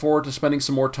 looking forward to spending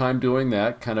some more time doing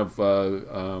that, kind of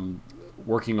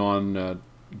working on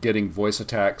getting voice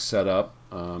attacks set up,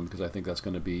 because I think that's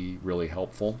going to be really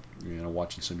helpful.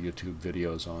 Watching some YouTube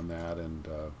videos on that, and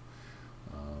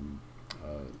um, uh,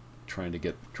 trying to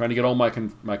get all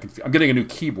I'm getting a new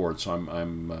keyboard, so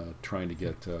I'm trying to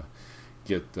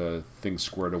get things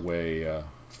squared away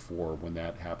for when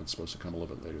that happens. It's supposed to come a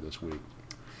little bit later this week.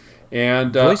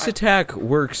 And Voice attack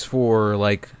works for,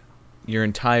 like, your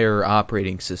entire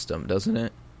operating system, doesn't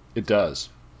it? it does.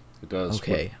 It does.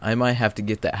 Okay, I might have to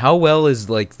get that. How well is,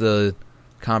 like, the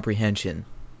comprehension?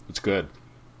 It's good.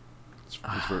 It's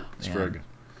very Man. good.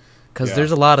 Because Yeah.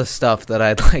 there's a lot of stuff that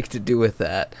I'd like to do with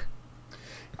that.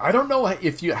 I don't know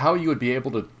how you would be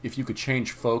able to, if you could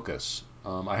change focus.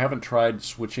 I haven't tried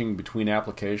switching between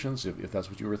applications, if that's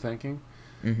what you were thinking.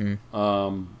 hmm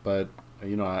But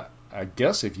I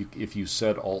guess if you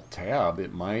said Alt Tab,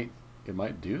 it might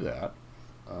do that.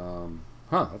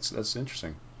 That's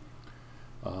interesting.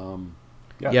 Um,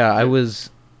 yeah, Yeah, yeah.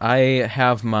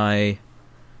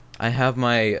 I have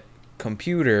my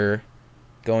computer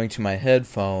going to my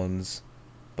headphones,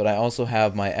 but I also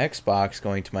have my Xbox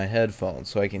going to my headphones,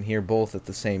 so I can hear both at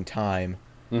the same time.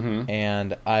 Mm-hmm.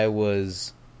 And I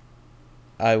was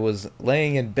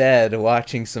laying in bed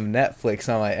watching some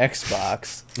Netflix on my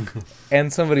Xbox,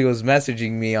 and somebody was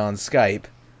messaging me on Skype.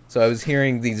 So I was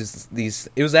hearing these.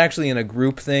 It was actually in a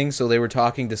group thing, so they were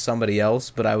talking to somebody else,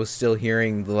 but I was still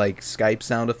hearing the, like, Skype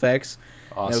sound effects.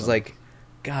 And I was Awesome. like,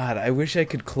 God, I wish I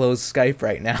could close Skype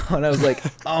right now. And I was like,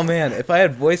 oh man, if I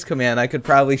had voice command, I could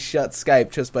probably shut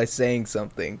Skype just by saying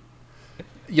something.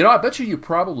 I bet you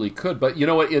probably could, but you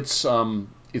know what?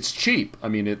 It's cheap. I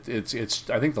mean, it's.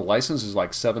 I think the license is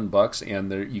like $7,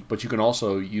 and but you can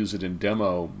also use it in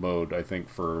demo mode. I think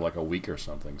for like a week or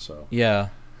something. So Yeah.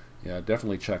 yeah,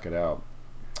 definitely check it out.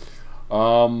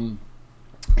 Um,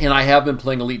 and I have been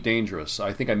playing Elite Dangerous.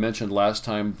 I think I mentioned last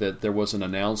time that there was an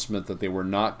announcement that they were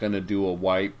not going to do a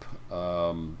wipe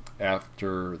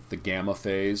after the Gamma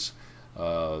phase.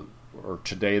 Or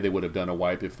today they would have done a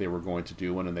wipe if they were going to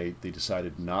do one, and they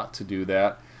decided not to do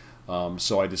that.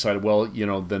 So I decided, well,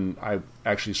 then I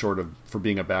actually sort of, for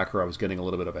being a backer, I was getting a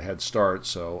little bit of a head start,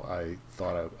 so I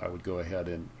thought I would go ahead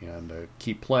and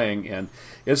keep playing, and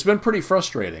it's been pretty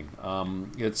frustrating.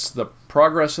 It's the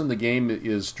progress in the game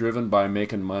is driven by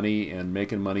making money, and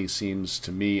making money seems,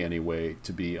 to me anyway,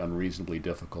 to be unreasonably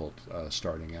difficult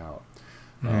starting out.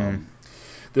 Mm.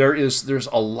 There's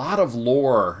a lot of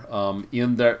lore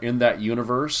in that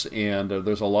universe, and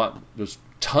there's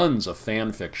tons of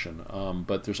fan fiction,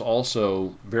 but there's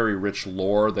also very rich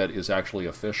lore that is actually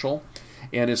official,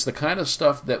 and it's the kind of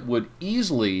stuff that would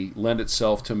easily lend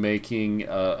itself to making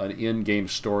an in-game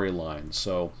storyline.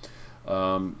 So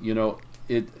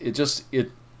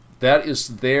it that is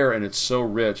there, and it's so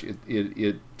rich,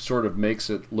 it sort of makes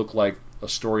it look like a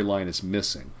storyline is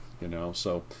missing,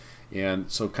 so.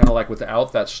 And so, kind of like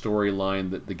without that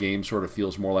storyline, the game sort of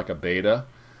feels more like a beta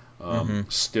Mm-hmm.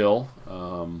 still,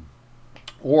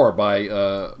 or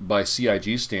by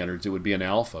CIG standards, it would be an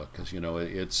alpha because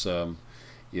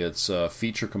it's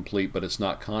feature complete, but it's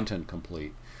not content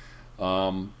complete.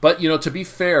 But to be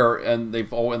fair, and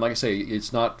and like I say,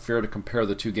 it's not fair to compare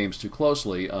the two games too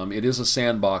closely. It is a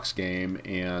sandbox game,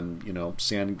 and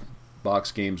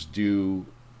sandbox games do,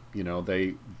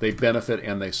 they benefit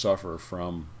and they suffer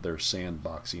from their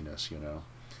sandboxiness.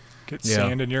 Get Yeah.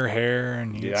 sand in your hair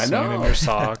and you get Yeah, I sand in know. your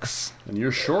socks. And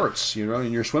your shorts,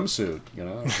 in your swimsuit,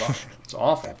 it's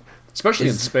awful, especially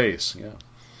in Is space. Yeah.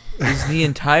 is the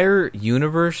entire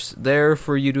universe there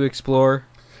for you to explore?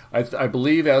 I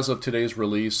believe as of today's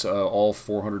release, all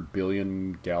 400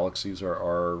 billion galaxies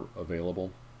are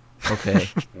available. Okay.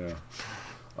 Yeah.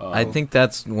 I Um, think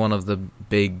that's one of the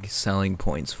big selling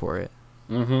points for it.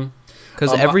 hmm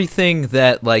Cuz um, everything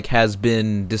that has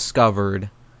been discovered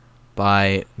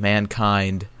by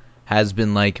mankind has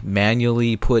been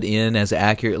manually put in as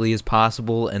accurately as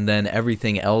possible, and then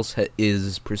everything else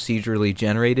is procedurally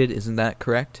generated. Isn't that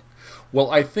correct? well,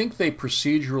 I think they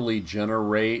procedurally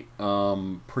generate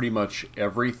pretty much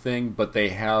everything, but they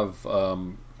have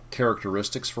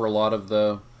characteristics for a lot of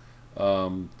the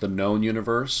known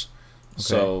universe. Okay.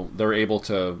 So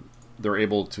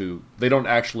they don't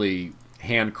actually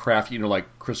handcraft, like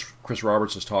Chris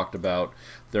Roberts has talked about.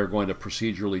 They're going to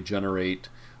procedurally generate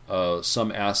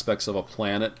some aspects of a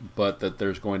planet, but that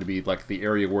there's going to be like the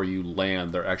area where you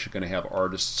land. They're actually going to have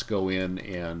artists go in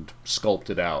and sculpt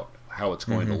it out how it's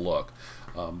going to Mhm. look.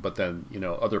 But then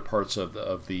other parts of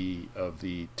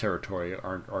the territory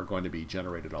are going to be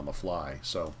generated on the fly.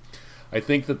 So I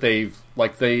think that they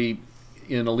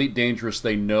in Elite Dangerous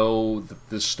they know that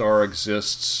this star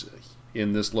exists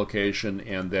in this location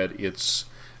and that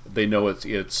they know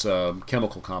its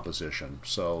chemical composition,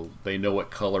 so they know what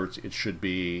color it should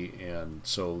be, and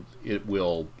so it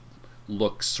will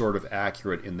look sort of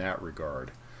accurate in that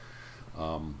regard.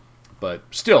 Um, but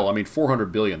still, I mean,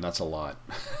 400 billion, that's a lot.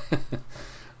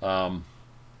 um,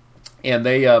 and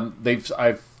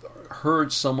I've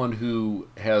heard someone who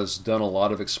has done a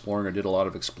lot of exploring or did a lot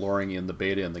of exploring in the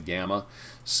beta and the gamma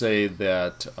say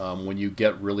that when you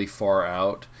get really far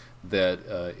out, that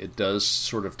it does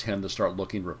sort of tend to start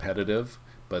looking repetitive.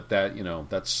 But that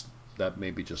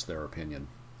may be just their opinion.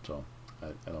 So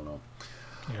I don't know.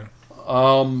 Yeah.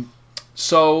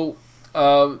 So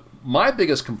my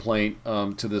biggest complaint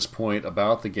to this point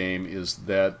about the game is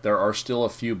that there are still a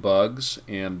few bugs,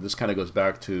 and this kind of goes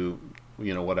back to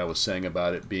what I was saying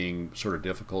about it being sort of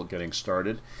difficult getting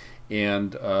started.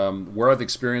 And where I've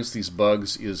experienced these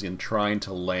bugs is in trying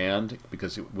to land,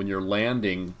 because when you're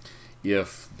landing,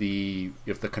 if the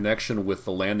connection with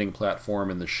the landing platform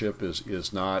and the ship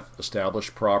is not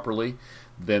established properly,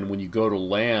 then when you go to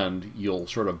land, you'll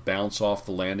sort of bounce off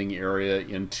the landing area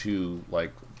into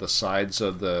like the sides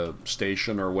of the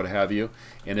station or what have you.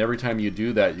 And every time you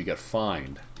do that, you get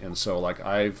fined. And so like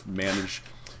I've managed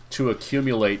to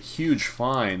accumulate huge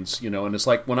fines, and it's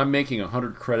like when I'm making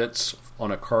 100 credits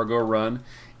on a cargo run,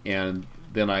 and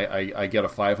then I get a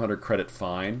 500 credit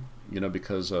fine,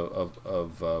 because of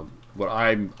what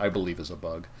I believe is a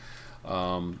bug.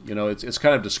 It's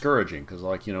kind of discouraging because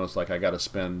it's like I got to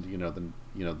spend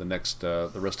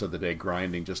the rest of the day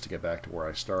grinding just to get back to where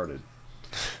I started.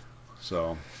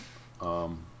 So,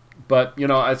 um, but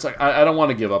it's like I don't want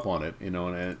to give up on it,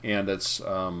 and it's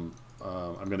I'm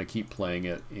going to keep playing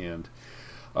it. And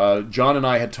John and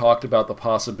I had talked about the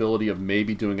possibility of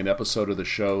maybe doing an episode of the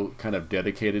show kind of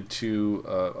dedicated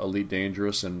to Elite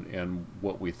Dangerous and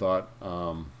what we thought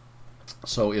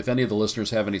So if any of the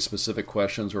listeners have any specific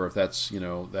questions, or if that's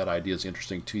that idea is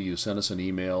interesting to you, send us an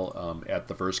email at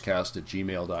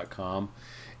theversecast@gmail.com,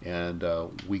 and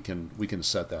we can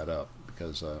set that up,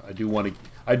 because I do want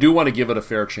to give it a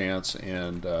fair chance.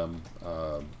 And a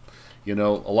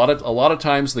lot of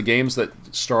times the games that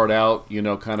start out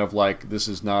kind of like, this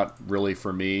is not really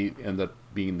for me, end up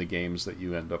being the games that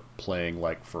you end up playing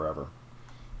like forever.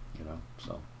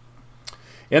 So.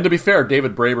 And to be fair,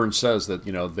 David Braben says that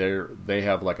they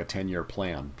have like a 10-year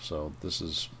plan. So this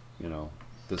is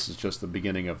just the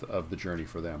beginning of the journey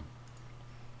for them.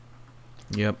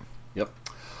 Yep. Yep.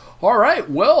 All right.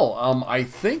 Well, I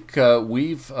think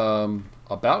we've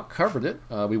about covered it.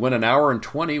 We went an hour and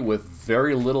 20 with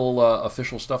very little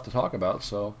official stuff to talk about.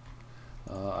 So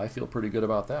I feel pretty good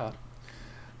about that.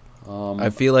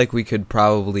 I feel like we could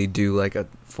probably do like a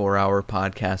 4-hour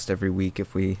podcast every week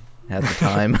if we had the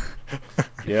time.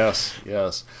 Yes.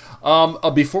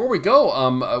 Before we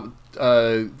go,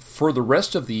 for the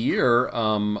rest of the year,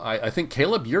 I think,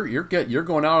 Caleb, you're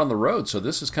going out on the road, so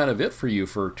this is kind of it for you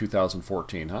for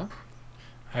 2014, huh?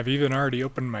 I've even already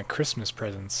opened my Christmas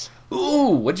presents.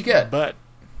 Ooh, what'd you get? But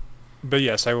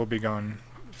yes, I will be gone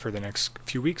for the next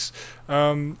few weeks.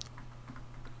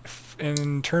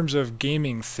 In terms of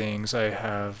gaming things, I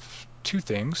have two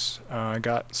things. I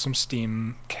got some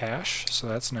Steam cash, so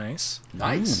that's nice.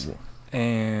 Nice. Ooh.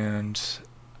 And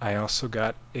I also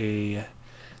got a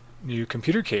new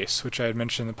computer case, which I had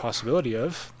mentioned the possibility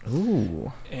of.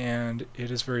 Ooh. And it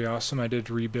is very awesome. I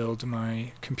did rebuild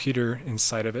my computer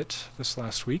inside of it this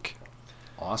last week.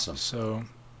 Awesome. So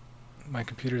my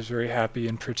computer is very happy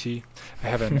and pretty. I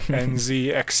have an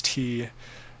NZXT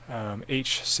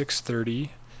H630,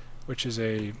 which is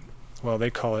they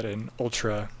call it an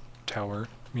ultra tower,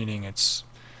 meaning it's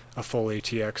a full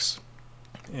ATX,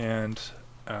 and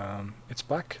it's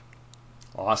black.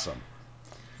 Awesome.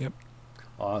 Yep.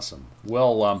 Awesome.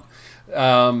 Well,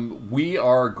 we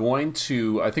are going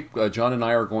to, I think John and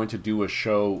I are going to do a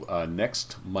show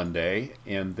next Monday,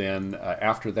 and then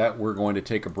after that we're going to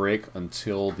take a break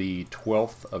until the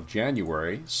 12th of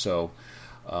January. So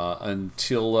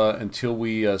until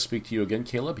we speak to you again,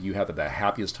 Caleb, you have the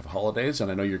happiest of holidays, and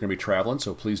I know you're going to be traveling,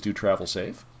 so please do travel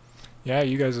safe. Yeah,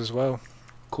 you guys as well.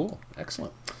 Cool.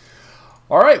 Excellent.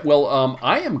 All right. Well,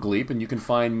 I am Gleep, and you can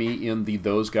find me in the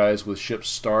Those Guys with Ships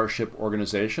Starship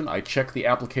organization. I check the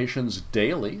applications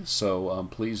daily, so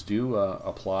please do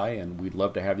apply, and we'd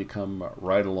love to have you come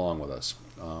right along with us.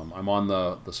 I'm on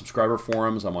the subscriber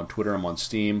forums. I'm on Twitter. I'm on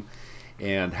Steam.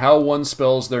 And how one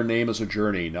spells their name is a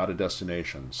journey, not a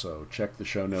destination. So check the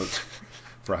show notes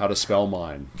for how to spell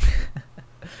mine.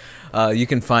 You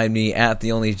can find me at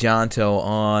The Only Jonto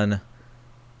on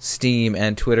Steam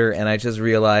and Twitter, and I just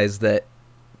realized that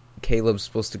Caleb's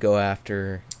supposed to go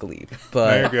after Glebe. But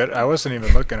No, you're good. I wasn't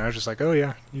even looking. I was just like, oh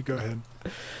yeah, you go ahead.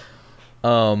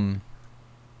 And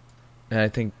I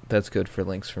think that's good for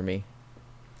links for me.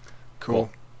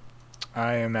 Cool.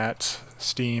 I am at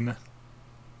Steam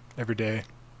every day.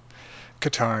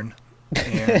 Katarn.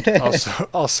 And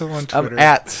also on Twitter. I'm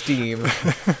at Steam.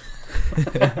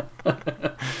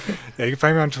 Yeah, you can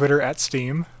find me on Twitter at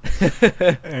Steam.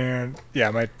 And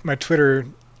yeah, my Twitter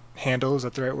handle, is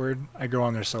that the right word? I go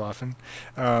on there so often.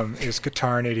 Is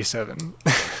Katarn87.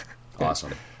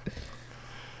 Awesome.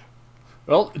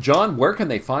 Well, John, where can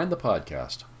they find the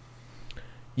podcast?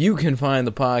 You can find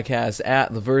the podcast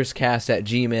at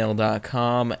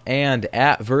theversecast@gmail.com and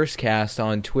at Versecast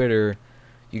on Twitter.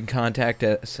 You can contact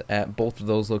us at both of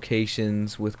those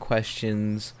locations with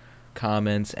questions,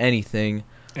 comments, anything.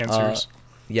 Answers.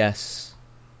 Yes.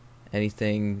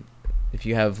 Anything. If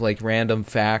you have like random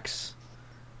facts,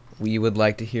 we would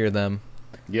like to hear them.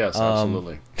 Yes,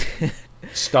 absolutely.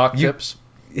 Stock tips.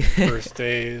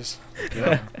 Birthdays.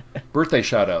 Yeah. Birthday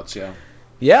shout-outs, yeah.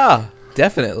 Yeah,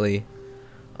 definitely.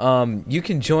 You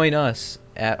can join us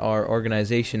at our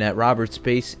organization at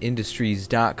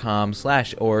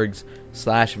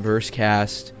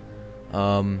robertspaceindustries.com/orgs/versecast.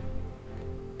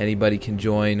 Anybody can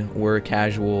join. We're a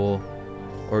casual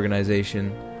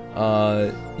organization.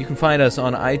 You can find us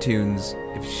on iTunes.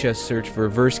 If you just search for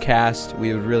Versecast,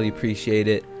 we would really appreciate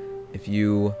it if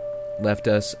you left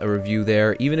us a review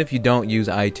there, even if you don't use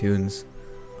iTunes.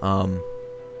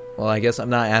 Well, I guess I'm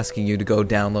not asking you to go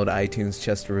download iTunes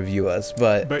just to review us,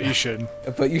 but you should.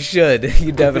 But you should.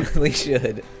 You definitely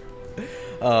should.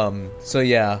 So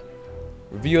yeah,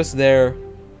 review us there,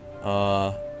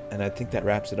 and I think that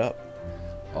wraps it up.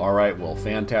 All right, well,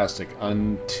 fantastic.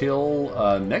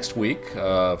 Until next week,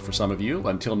 for some of you,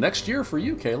 until next year for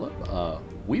you, Caleb,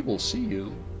 we will see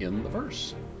you in the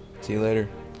verse. See you later.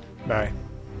 Bye.